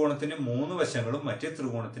 ഒരു ത്രികോണത്തിന് 3 വശങ്ങളും മറ്റേ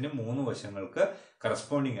ത്രികോണത്തിന് 3 വശങ്ങൾക്ക്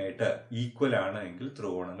കറസ്പോണ്ടിങ് ആയിട്ട് ഈക്വൽ ആണ് എങ്കിൽ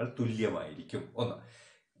ത്രികോണങ്ങൾ തുല്യമായിരിക്കും. ഒന്ന്.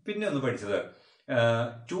 പിന്നെ ഒന്ന് പഠിച്ചത്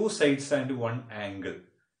 2 sides and 1 angle.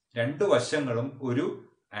 2 വശങ്ങളും ഒരു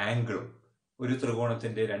ആംഗിളും, ഒരു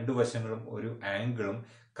ത്രികോണത്തിന്റെ 2 വശങ്ങളും ഒരു ആംഗിളും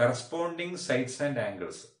കറസ്പോണ്ടിങ് സൈഡ്സ് ആൻഡ്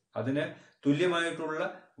ആംഗിൾസ്, അതിന് തുല്യമായിട്ടുള്ള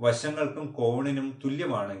വശങ്ങൾക്കും കോണിനും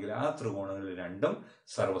തുല്യമാണെങ്കിൽ ആ ത്രികോണങ്ങൾ രണ്ടും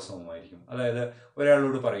സർവ്വസമമായിരിക്കും. അതായത്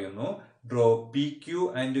ഒരാളോട് പറയുന്നു draw P Q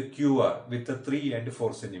and Q are with 3 and 4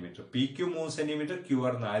 centimetre. P Q 3 centimetre, Q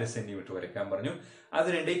R 4 centimetre വരയ്ക്കാൻ പറഞ്ഞു.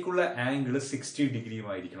 അതിനിടയ്ക്കുള്ള ആംഗിൾ 60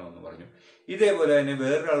 ഡിഗ്രിയുമായിരിക്കണമെന്ന് പറഞ്ഞു. ഇതേപോലെ തന്നെ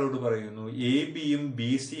വേറൊരാളോട് പറയുന്നു എ ബിയും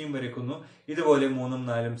ബി സിയും വരയ്ക്കുന്നു. ഇതുപോലെ 3,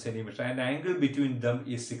 4 centimetre and angle between them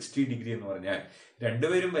ഈ 60 ഡിഗ്രി എന്ന് പറഞ്ഞാൽ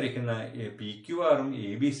രണ്ടുപേരും വരയ്ക്കുന്ന പി ക്യു ആറും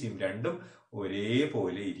എ ബി സിയും രണ്ടും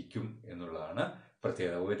ഒരേപോലെ ഇരിക്കും എന്നുള്ളതാണ്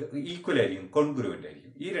പ്രത്യേകത. ഈക്വൽ ആയിരിക്കും, കോൺഗ്രുവന്റ്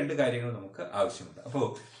ആയിരിക്കും. ഈ 2 കാര്യങ്ങൾ നമുക്ക് ആവശ്യമുണ്ട്. അപ്പോൾ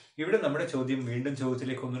ഇവിടെ നമ്മുടെ ചോദ്യം വീണ്ടും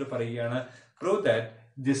ചോദ്യത്തിലേക്ക് ഒന്നുകൂടി പറയുകയാണ്. Prove that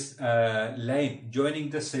this line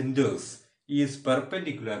joining the centres is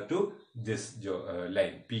perpendicular to this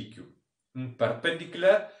line P Q.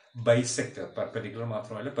 Perpendicular bisector, perpendicular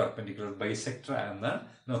മാത്രമല്ല പെർപെൻഡിക്കുലർ ബൈസെക്ടർ എന്നാണ്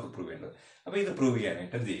നമുക്ക് പ്രൂവ് ചെയ്യേണ്ടത്. അപ്പൊ ഇത് പ്രൂവ്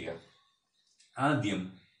ചെയ്യാനായിട്ട് എന്ത് ചെയ്യുക? ആദ്യം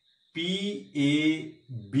പി എ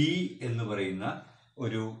ബി എന്ന് പറയുന്ന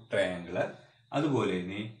ഒരു ട്രയാങ്കിള്, അതുപോലെ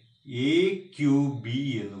തന്നെ എ ക്യു ബി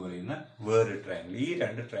എന്ന് പറയുന്ന വേറൊരു ട്രയാങ്കിൾ, ഈ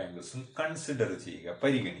 2 ട്രയാങ്കിൾസും കൺസിഡർ ചെയ്യുക,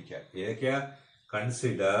 പരിഗണിക്കുക. ഏതൊക്കെയാ?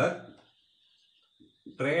 കൺസിഡർ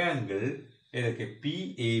ട്രയാങ്കിൾ ഏതൊക്കെ? P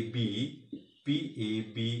A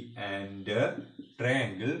B and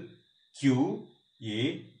triangle Q A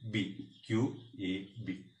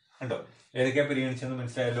B. കണ്ടോ? ഏതൊക്കെയാ പരിഗണിച്ചെന്ന്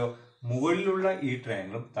മനസ്സിലായല്ലോ. മുകളിലുള്ള ഈ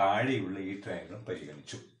ട്രയാങ്കിളും താഴെയുള്ള ഈ ട്രയാങ്കിളും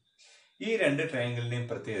പരിഗണിച്ചു. ഈ 2 ട്രയാങ്കിളിന്റെയും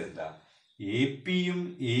പ്രത്യേകത എന്താ? എ പിയും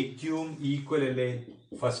എ ക്യൂവും ഈക്വൽ അല്ലേ?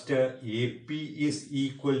 First A P is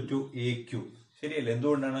equal to A Q, ശരിയല്ലേ?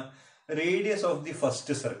 എന്തുകൊണ്ടാണ്? Radius of the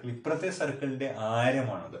first circle, ഇപ്പുറത്തെ സർക്കിളിന്റെ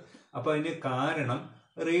ആരമാണത്. അപ്പൊ അതിന്റെ കാരണം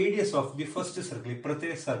radius of the first circle, ഇപ്പുറത്തെ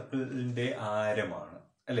സർക്കിളിന്റെ ആരമാണ്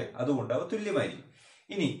അല്ലെ, അതുകൊണ്ട് അവ തുല്യമായിരിക്കും.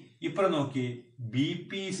 ഇനി ഇപ്പുറം നോക്കി, B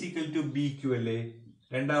P is equal to B Q അല്ലേ?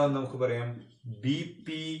 രണ്ടാമത് നമുക്ക് പറയാം B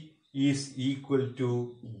P is equal to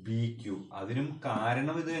B Q. അതിനും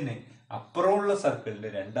കാരണം ഇത് തന്നെ, അപ്പുറമുള്ള സർക്കിളിന്റെ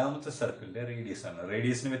രണ്ടാമത്തെ സർക്കിളിന്റെ റേഡിയസ് ആണ്.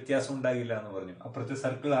 റേഡിയസിന് വ്യത്യാസം ഉണ്ടാകില്ല എന്ന് പറഞ്ഞു. അപ്പുറത്തെ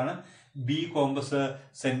സർക്കിളാണ് ബി, കോമ്പസ്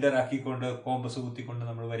സെന്റർ ആക്കിക്കൊണ്ട് കോമ്പസ് കുത്തിക്കൊണ്ട്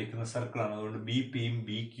നമ്മൾ വരയ്ക്കുന്ന സർക്കിളാണ്. അതുകൊണ്ട് ബി പിയും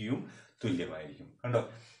ബി ക്യൂയും തുല്യമായിരിക്കും. കണ്ടോ?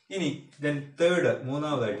 ഇനി ദെൻ തേർഡ്,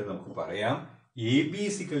 മൂന്നാമതായിട്ട് നമുക്ക് പറയാം A B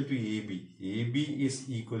is equal to A B. A B is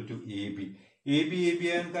equal to A B. A B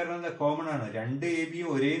ആകാൻ കാരണം എന്താ? കോമൺ ആണ്. 2 എ ബിയും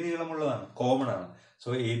ഒരേ നീളമുള്ളതാണ്, കോമൺ ആണ്. So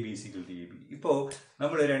A B is equal to A B. ഇപ്പോ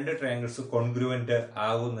നമ്മൾ 2 ട്രയാങ്കിൾസ് കോൺഗ്രുവന്റ്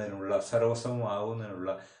ആകുന്നതിനുള്ള, സർവസമം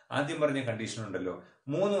ആകുന്നതിനുള്ള ആദ്യം പറഞ്ഞ കണ്ടീഷൻ ഉണ്ടല്ലോ.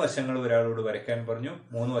 3 വശങ്ങൾ ഒരാളോട് വരയ്ക്കാൻ പറഞ്ഞു.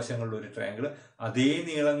 3 വശങ്ങളുള്ള ഒരു ട്രയാങ്കിൾ അതേ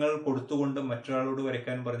നീളങ്ങൾ കൊടുത്തുകൊണ്ട് മറ്റൊരാളോട്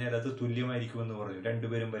വരയ്ക്കാൻ പറഞ്ഞാൽ അത് തുല്യമായിരിക്കുമെന്ന് പറഞ്ഞു.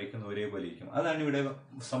 രണ്ടുപേരും വരയ്ക്കുന്ന ഒരേപോലെ ഇരിക്കും. അതാണ് ഇവിടെ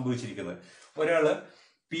സംഭവിച്ചിരിക്കുന്നത്. ഒരാള്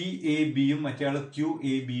പി എ ബിയും മറ്റേ ക്യു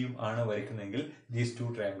എ ബിയും ആണ് വരയ്ക്കുന്നതെങ്കിൽ ദീസ്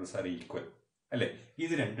 2 ട്രയാങ്കിൾസ് ആർ ഈക്വൽ അല്ലെ.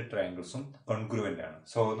 ഇത് 2 ട്രയാങ്കിൾസും കോൺഗ്രുവന്റ് ആണ്.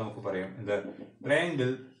 സോ നമുക്ക് പറയാം എന്താ? Triangle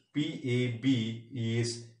P A B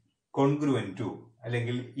is congruent to,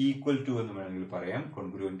 അല്ലെങ്കിൽ ഈക്വൽ ടു എന്ന് വേണമെങ്കിൽ പറയാം.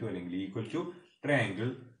 കോൺഗ്രുവന്റ് ടു അല്ലെങ്കിൽ equal to triangle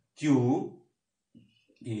Q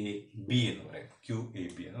A B എന്ന് പറയാം. ക്യു എ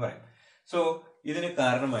ബി എന്ന് പറയാം. സോ ഇതിന്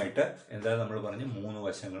കാരണമായിട്ട് എന്താ നമ്മൾ പറഞ്ഞു? 3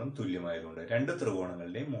 വശങ്ങളും തുല്യമായതുകൊണ്ട്, 2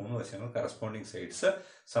 ത്രികോണങ്ങളുടെയും 3 വശങ്ങൾ കറസ്പോണ്ടിങ് സൈഡ്സ്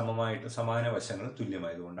സമാന വശങ്ങൾ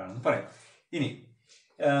തുല്യമായതുകൊണ്ടാണെന്ന് പറയാം. ഇനി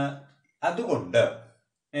അതുകൊണ്ട്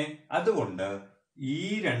ഈ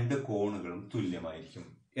 2 കോണുകളും തുല്യമായിരിക്കും.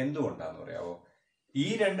 എന്തുകൊണ്ടാന്ന് പറയാവോ? ഈ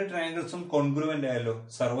 2 ട്രയാങ്കിൾസും കോൺഗ്രുവന്റ് ആയല്ലോ,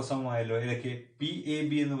 സർവസമമായല്ലോ. ഏതൊക്കെ? പി എ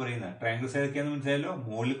ബി എന്ന് പറയുന്ന ട്രയാങ്കിൾസ് ഏതൊക്കെയാണെന്ന് മനസ്സിലായല്ലോ.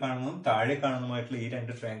 മുകളിൽ കാണുന്നതും താഴെ കാണുന്നതുമായിട്ടുള്ള ഈ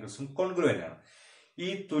 2 ട്രയാങ്കിൾസും കോൺഗ്രുവന്റ് ആണ്. ഈ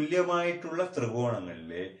തുല്യമായിട്ടുള്ള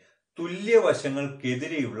ത്രികോണങ്ങളിലെ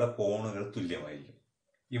തുല്യവശങ്ങൾക്കെതിരെയുള്ള കോണുകൾ തുല്യമായിരിക്കും.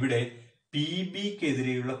 ഇവിടെ പി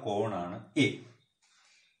ബിക്കെതിരെയുള്ള കോണാണ് എ,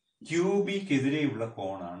 ക്യു ബിക്കെതിരെയുള്ള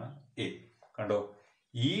കോണാണ് എ. കണ്ടോ,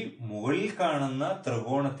 ഈ മുകളിൽ കാണുന്ന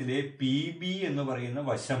ത്രികോണത്തിലെ പി ബി എന്ന് പറയുന്ന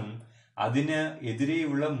വശം അതിന്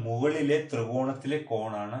എതിരെയുള്ള മുകളിലെ ത്രികോണത്തിലെ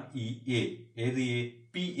കോണാണ് ഈ എ. ഏത് എ?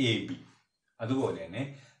 P A B. അതുപോലെ തന്നെ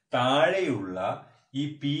താഴെയുള്ള ഈ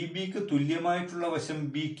പി ബിക്ക് തുല്യമായിട്ടുള്ള വശം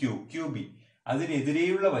ബി ക്യു, ക്യു ബി,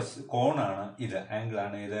 അതിനെതിരെയുള്ള കോണാണ് ഇത്, ആംഗിൾ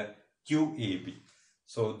ആണ് ഇത് Q A B.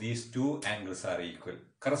 So these two angles are equal.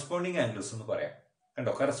 Corresponding angles എന്ന് പറയാം.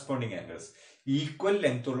 കണ്ടോ, കറസ്പോണ്ടിങ് ആംഗിൾസ്, ഈക്വൽ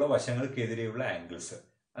ലെങ്ത് ഉള്ള വശങ്ങൾക്കെതിരെയുള്ള ആംഗിൾസ്,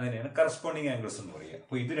 അതിനെയാണ് കറസ്പോണ്ടിങ് ആംഗിൾസ് എന്ന് പറയുക.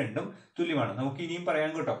 അപ്പൊ ഇത് രണ്ടും തുല്യമാണ്. നമുക്ക് ഇനിയും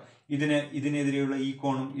പറയാൻ കേട്ടോ, ഇതിനെതിരെയുള്ള ഈ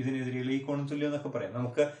കോണും ഇതിനെതിരെയുള്ള ഈ കോണും തുല്യം എന്നൊക്കെ പറയാം.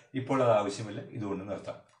 നമുക്ക് ഇപ്പോൾ അത് ആവശ്യമില്ല, ഇതുകൊണ്ട്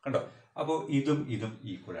നിർത്താം. കണ്ടോ, അപ്പോൾ ഇതും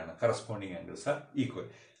ഈക്വൽ ആണ്. Corresponding angles are equal.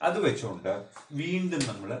 അത് വെച്ചുകൊണ്ട് വീണ്ടും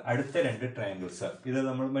നമ്മൾ അടുത്ത രണ്ട് ട്രയാംഗിൾസ്, ഇത്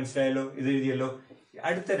നമ്മൾ മനസ്സിലായല്ലോ, ഇത് എഴുതിയല്ലോ.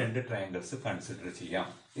 അടുത്ത രണ്ട് ട്രയാംഗിൾസ് കൺസിഡർ ചെയ്യാം.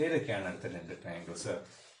 ഏതൊക്കെയാണ് അടുത്ത രണ്ട് ട്രയാംഗിൾസ്?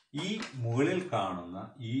 ഈ മുകളിൽ കാണുന്ന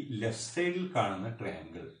ഈ ലെഫ്റ്റ് സൈഡിൽ കാണുന്ന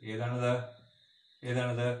ട്രയാംഗിൾ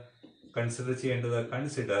ഏതാണത് കൺസിഡർ ചെയ്യേണ്ടത്?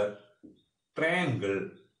 Consider triangle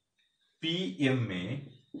P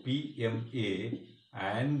M A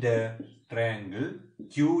and triangle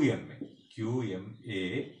Q M A.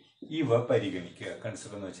 ഇവ പരിഗണിക്കുക.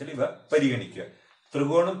 കൺസിഡർ എന്ന് വെച്ചാൽ ഇവ പരിഗണിക്കുക.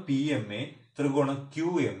 ത്രികോണം പി എം എ, ത്രികോണം ക്യു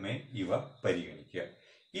എം എ, ഇവ പരിഗണിക്കുക.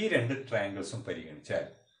 ഈ രണ്ട് ട്രയാംഗിൾസും പരിഗണിച്ചാൽ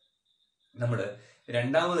നമ്മൾ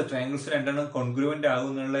രണ്ടാമത് ട്രയാംഗിൾസ് രണ്ടെണ്ണം കോൺഗ്രുവന്റ്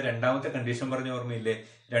ആകുന്നുള്ള രണ്ടാമത്തെ കണ്ടീഷൻ പറഞ്ഞ ഓർമ്മയില്ലേ?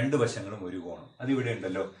 രണ്ട് വശങ്ങളും ഒരു കോണം. അതിവിടെ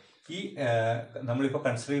ഉണ്ടല്ലോ. ഈ നമ്മളിപ്പോ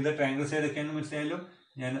കൺസിഡർ ചെയ്ത ട്രയാംഗിൾസ് ഏതൊക്കെയാണെന്ന് മനസ്സിലായല്ലോ.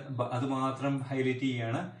 ഞാൻ അത് മാത്രം ഹൈലൈറ്റ്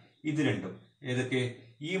ചെയ്യാണ്. ഇത് രണ്ടും ഏതൊക്കെ?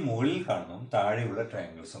 ഈ മുകളിൽ കാണുന്നതും താഴെയുള്ള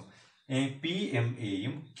ട്രയാംഗിൾസും, പി എം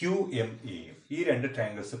എയും ക്യു എം എയും, ഈ രണ്ട്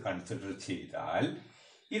ട്രയാംഗിൾസ് കൺസിഡർ ചെയ്താൽ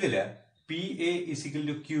ഇതില് P A is equal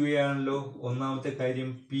to Q A ആണല്ലോ. ഒന്നാമത്തെ കാര്യം,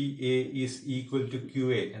 P A is equal to Q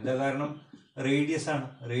A. എന്താ കാരണം? റേഡിയസ് ആണ്.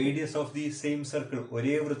 Radius of the same circle,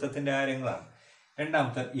 ഒരേ വൃത്തത്തിന്റെ ആരങ്ങളാണ്.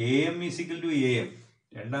 രണ്ടാമത്തെ A M is equal to A M.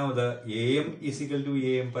 രണ്ടാമത് A M is equal to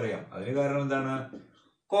A M പറയാം. അതിന് കാരണം എന്താണ്?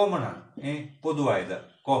 കോമൺ ആണ്. പൊതുവായത്,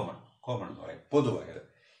 കോമൺ എന്ന് പറയാം, പൊതുവായത്.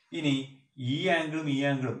 ഇനി ഈ ആംഗിളും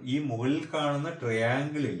ഈ മുകളിൽ കാണുന്ന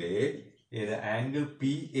ട്രയാംഗിളിലെ ആംഗിൾ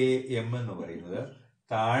പി എ എം എന്ന് പറയുന്നത്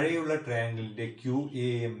താഴെയുള്ള ട്രയാംഗിളിന്റെ ക്യു എ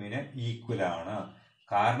എമ്മിന് ഈക്വൽ ആണ്.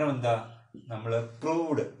 കാരണം എന്താ? നമ്മൾ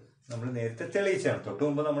നേരത്തെ തെളിയിച്ചാണ്. തൊട്ട്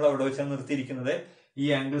മുമ്പ് നമ്മൾ അവിടെ വെച്ചാണ് നിർത്തിയിരിക്കുന്നത്. ഈ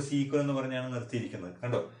ആംഗിൾസ് ഈക്വൽ എന്ന് പറഞ്ഞാണ് നിർത്തിയിരിക്കുന്നത്.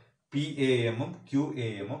 കണ്ടോ, പി എ എമ്മും ക്യു എ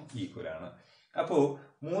എമ്മും ഈക്വൽ ആണ്. അപ്പോ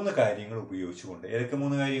മൂന്ന് കാര്യങ്ങൾ ഉപയോഗിച്ചുകൊണ്ട്, ഏതൊക്കെ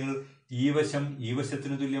മൂന്ന് കാര്യങ്ങൾ? ഈ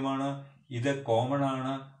വശത്തിന് തുല്യമാണ്, ഇത് കോമൺ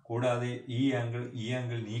ആണ്, കൂടാതെ ഈ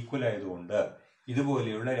ആംഗിൾ ഈക്വൽ ആയതുകൊണ്ട്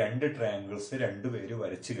ഇതുപോലെയുള്ള രണ്ട് ട്രയാംഗിൾസ് രണ്ടുപേര്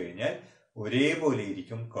വരച്ചു കഴിഞ്ഞാൽ ഒരേപോലെ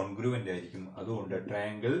ഇരിക്കും, കോൺഗ്രുവന്റ് ആയിരിക്കും. അതുകൊണ്ട്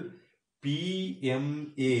triangle P M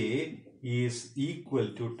A is equal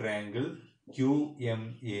to triangle Q M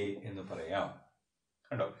A എന്ന് പറയാം.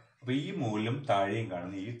 കണ്ടോ, അപ്പൊ ഈ മുകളിലും താഴെയും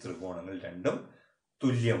കാണുന്ന ഈ ത്രികോണങ്ങൾ രണ്ടും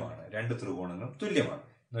തുല്യമാണ്. രണ്ട് ത്രികോണങ്ങളും തുല്യമാണ്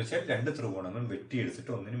എന്ന് വെച്ചാൽ രണ്ട് ത്രികോണങ്ങളും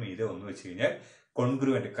വെട്ടിയെടുത്തിട്ട് ഒന്നിനു മീതെ ഒന്ന് വെച്ച് കഴിഞ്ഞാൽ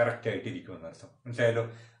കോൺഗ്രുവന്റ് കറക്റ്റ് ആയിട്ട് ഇരിക്കുമെന്ന് അർത്ഥം. മനസ്സിലായല്ലോ.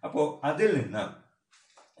 അപ്പോ അതിൽ നിന്ന്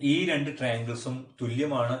ഈ രണ്ട് ട്രയാംഗിൾസും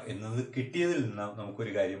തുല്യമാണ് എന്നത് കിട്ടിയതിൽ നിന്ന്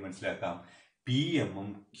നമുക്കൊരു കാര്യം മനസ്സിലാക്കാം. പി എമ്മും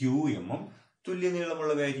ക്യു എമ്മും തുല്യ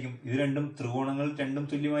നീളമുള്ളവയായിരിക്കും. ഇത് രണ്ടും ത്രികോണങ്ങൾ രണ്ടും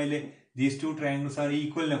തുല്യമായില്ലേ? These two triangles R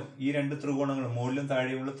equal now. ഈ രണ്ട് ത്രികോണങ്ങളും മുകളിലും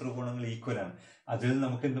താഴെയുള്ള ത്രികോണങ്ങൾ ഈക്വൽ ആണ്. അതിൽ നിന്ന്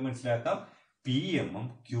നമുക്ക് എന്ത് മനസ്സിലാക്കാം? പി എമ്മും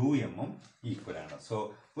ക്യു എമ്മും ഈക്വൽ ആണ്. സോ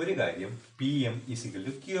ഒരു കാര്യം, P M is equal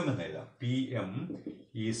to Q M എന്ന് എഴുതാം. P M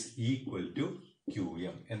is equal to Q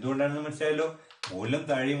M. എന്തുകൊണ്ടാണെന്ന് മനസ്സിലായല്ലോ? മുകളിലും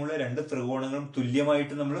താഴെയുമുള്ള രണ്ട് ത്രികോണങ്ങളും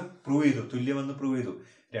തുല്യമായിട്ട് നമ്മൾ തുല്യമെന്ന് പ്രൂവ് ചെയ്തു.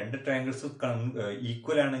 രണ്ട് ട്രയാംഗിൾസ്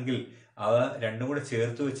ഈക്വൽ ആണെങ്കിൽ അവ രണ്ടും കൂടെ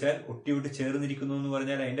ചേർത്ത് വെച്ചാൽ ഒട്ടിവിട്ട് ചേർന്നിരിക്കുന്നു എന്ന്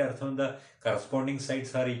പറഞ്ഞാൽ അതിന്റെ അർത്ഥം എന്താ? Corresponding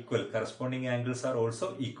sides are equal, corresponding angles are also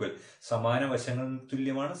equal. സമാന വശങ്ങളും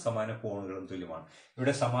തുല്യമാണ്, സമാന കോണുകളും തുല്യമാണ്.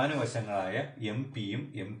 ഇവിടെ സമാന വശങ്ങളായ എം പിയും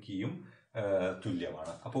എം ക്യൂയും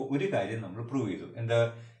തുല്യമാണ്. അപ്പോൾ ഒരു കാര്യം നമ്മൾ പ്രൂവ് ചെയ്തു. എന്താ?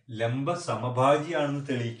 ലംബ സമഭാജിയാണെന്ന്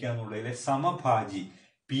തെളിയിക്കുക എന്നുള്ളതിലെ സമഭാജി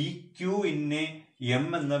പി ക്യു ഇന്നെ എം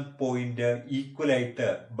എന്ന പോയിന്റ് ഈക്വൽ ആയിട്ട്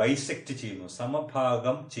ബൈസെക്ട് ചെയ്യുന്നു,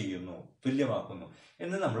 സമഭാഗം ചെയ്യുന്നു, തുല്യമാക്കുന്നു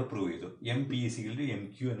എന്ന് നമ്മൾ പ്രൂവ് ചെയ്തു. M P equal to M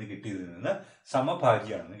Q എന്ന് കിട്ടിയതിൽ നിന്ന്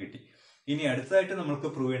സമഭാജിയാണെന്ന് കിട്ടി. ഇനി അടുത്തതായിട്ട് നമ്മൾക്ക്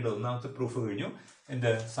പ്രൂവ് ചെയ്യേണ്ട ഒന്നാമത്തെ പ്രൂഫ് കഴിഞ്ഞു.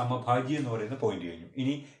 എന്ത്? സമഭാജി എന്ന് പറയുന്ന പോയിന്റ് കഴിഞ്ഞു.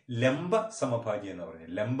 ഇനി ലംബ സമഭാജി എന്ന്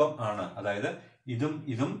പറയുന്നത് ലംബം ആണ്. അതായത്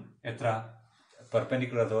ഇതും എത്ര?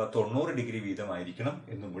 പെർപെൻഡിക്കുലർ അഥവാ 90 ഡിഗ്രി വീതമായിരിക്കണം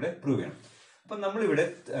എന്നും കൂടെ പ്രൂവ് ചെയ്യണം. അപ്പൊ നമ്മളിവിടെ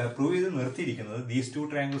പ്രൂവ് ചെയ്ത് നിർത്തിയിരിക്കുന്നത് these two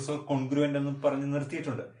triangles or congruent എന്ന് പറഞ്ഞ്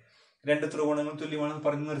നിർത്തിയിട്ടുണ്ട്. രണ്ട് ത്രികോണങ്ങൾ തുല്യമാണെന്ന്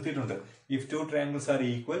പറഞ്ഞു നിർത്തിയിട്ടുണ്ട്. If to triangles R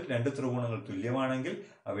equal, രണ്ട് ത്രികോണങ്ങൾ തുല്യമാണെങ്കിൽ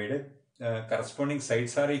അവയുടെ corresponding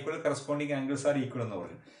sides are equal, corresponding angles are equal എന്ന്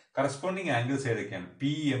പറഞ്ഞു. കറസ്പോണ്ടിങ് ആംഗിൾസ് ഏതൊക്കെയാണ്?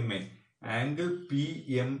 P M A. Angle P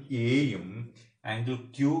M എയും ആംഗിൾ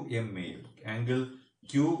ക്യു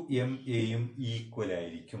എം എയും ഈക്വൽ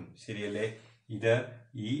ആയിരിക്കും. ശരിയല്ലേ? ഇത്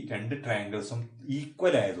ഈ രണ്ട് ട്രയാങ്കിൾസും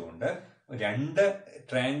ഈക്വൽ ആയതുകൊണ്ട് രണ്ട്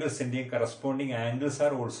ട്രയാങ്കിൾസിന്റെയും corresponding angles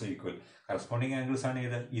are also equal. Corresponding angles ആണ്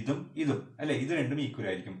ഏത്? ഇതും ഇതും അല്ലെ? ഇത് രണ്ടും ഈക്വൽ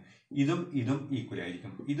ആയിരിക്കും. ഇതും ഈക്വൽ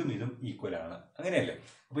ആയിരിക്കും. ഇതും ഈക്വൽ ആണ്. അങ്ങനെയല്ലേ?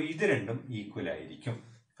 അപ്പൊ ഇത് രണ്ടും ഈക്വൽ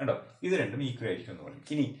ആയിരിക്കും. കണ്ടോ? ഇത് രണ്ടും ഈക്വൽ ആയിരിക്കും എന്ന് പറയും.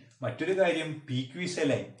 ഇനി മറ്റൊരു കാര്യം, P Q is A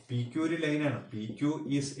line. P Q ഒരു ലൈനാണ്. P Q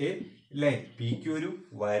is A line. P Q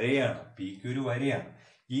ഒരു വരയാണ്.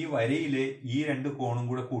 ഈ വരയിലെ ഈ രണ്ട് കോണും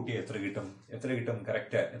കൂടെ കൂട്ടി എത്ര കിട്ടും?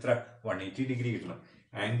 കറക്റ്റ് എത്ര? 180 ഡിഗ്രി കിട്ടണം.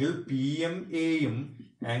 ആംഗിൾ പി എം എയും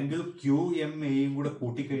ആംഗിൾ ക്യു എം എയും കൂടെ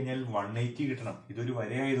കൂട്ടിക്കഴിഞ്ഞാൽ 180 കിട്ടണം. ഇതൊരു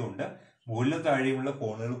വരയായതുകൊണ്ട് മുകളിലും താഴെയുമുള്ള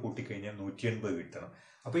കോണുകൾ കൂട്ടിക്കഴിഞ്ഞാൽ 180 കിട്ടണം.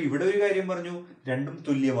 അപ്പൊ ഇവിടെ ഒരു കാര്യം പറഞ്ഞു, രണ്ടും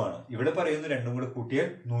തുല്യമാണ്. ഇവിടെ പറയുന്നു രണ്ടും കൂടെ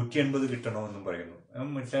കൂട്ടിയാൽ 180 കിട്ടണമെന്നും പറയുന്നു.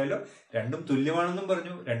 മനസ്സിലായല്ലോ? രണ്ടും തുല്യമാണെന്നും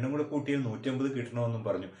പറഞ്ഞു, രണ്ടും കൂടെ കൂട്ടിയാൽ 180 കിട്ടണമെന്നും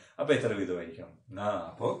പറഞ്ഞു. അപ്പൊ എത്ര വീതമായിരിക്കണം?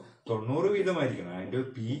 അപ്പോ 90 വീതമായിരിക്കണം. Angle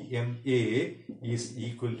P M A is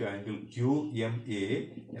equal to angle Q M A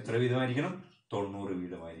എത്ര വീതമായിരിക്കണം? 90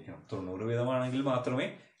 വീതമായിരിക്കണം. 90 വീതമാണെങ്കിൽ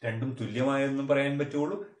മാത്രമേ രണ്ടും തുല്യമായെന്നും പറയാൻ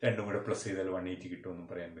പറ്റുള്ളൂ, രണ്ടും കൂടെ പ്ലസ് ചെയ്താൽ 180 കിട്ടുമെന്നും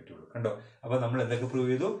പറയാൻ പറ്റുള്ളൂ. കണ്ടോ? അപ്പൊ നമ്മൾ എന്തൊക്കെ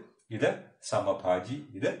പ്രൂവ് ചെയ്തു? ഇത് സമഭാജി,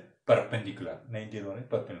 ഇത് പെർപെൻഡിക്കുലർ. 90 എന്ന്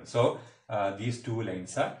പറയുന്നത് perpendicular. So these two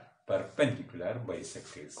lines are perpendicular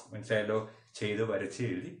bisectors. മനസ്സിലായല്ലോ? ചെയ്ത് വരച്ച്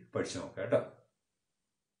എഴുതി പഠിച്ചു നോക്കാം കേട്ടോ.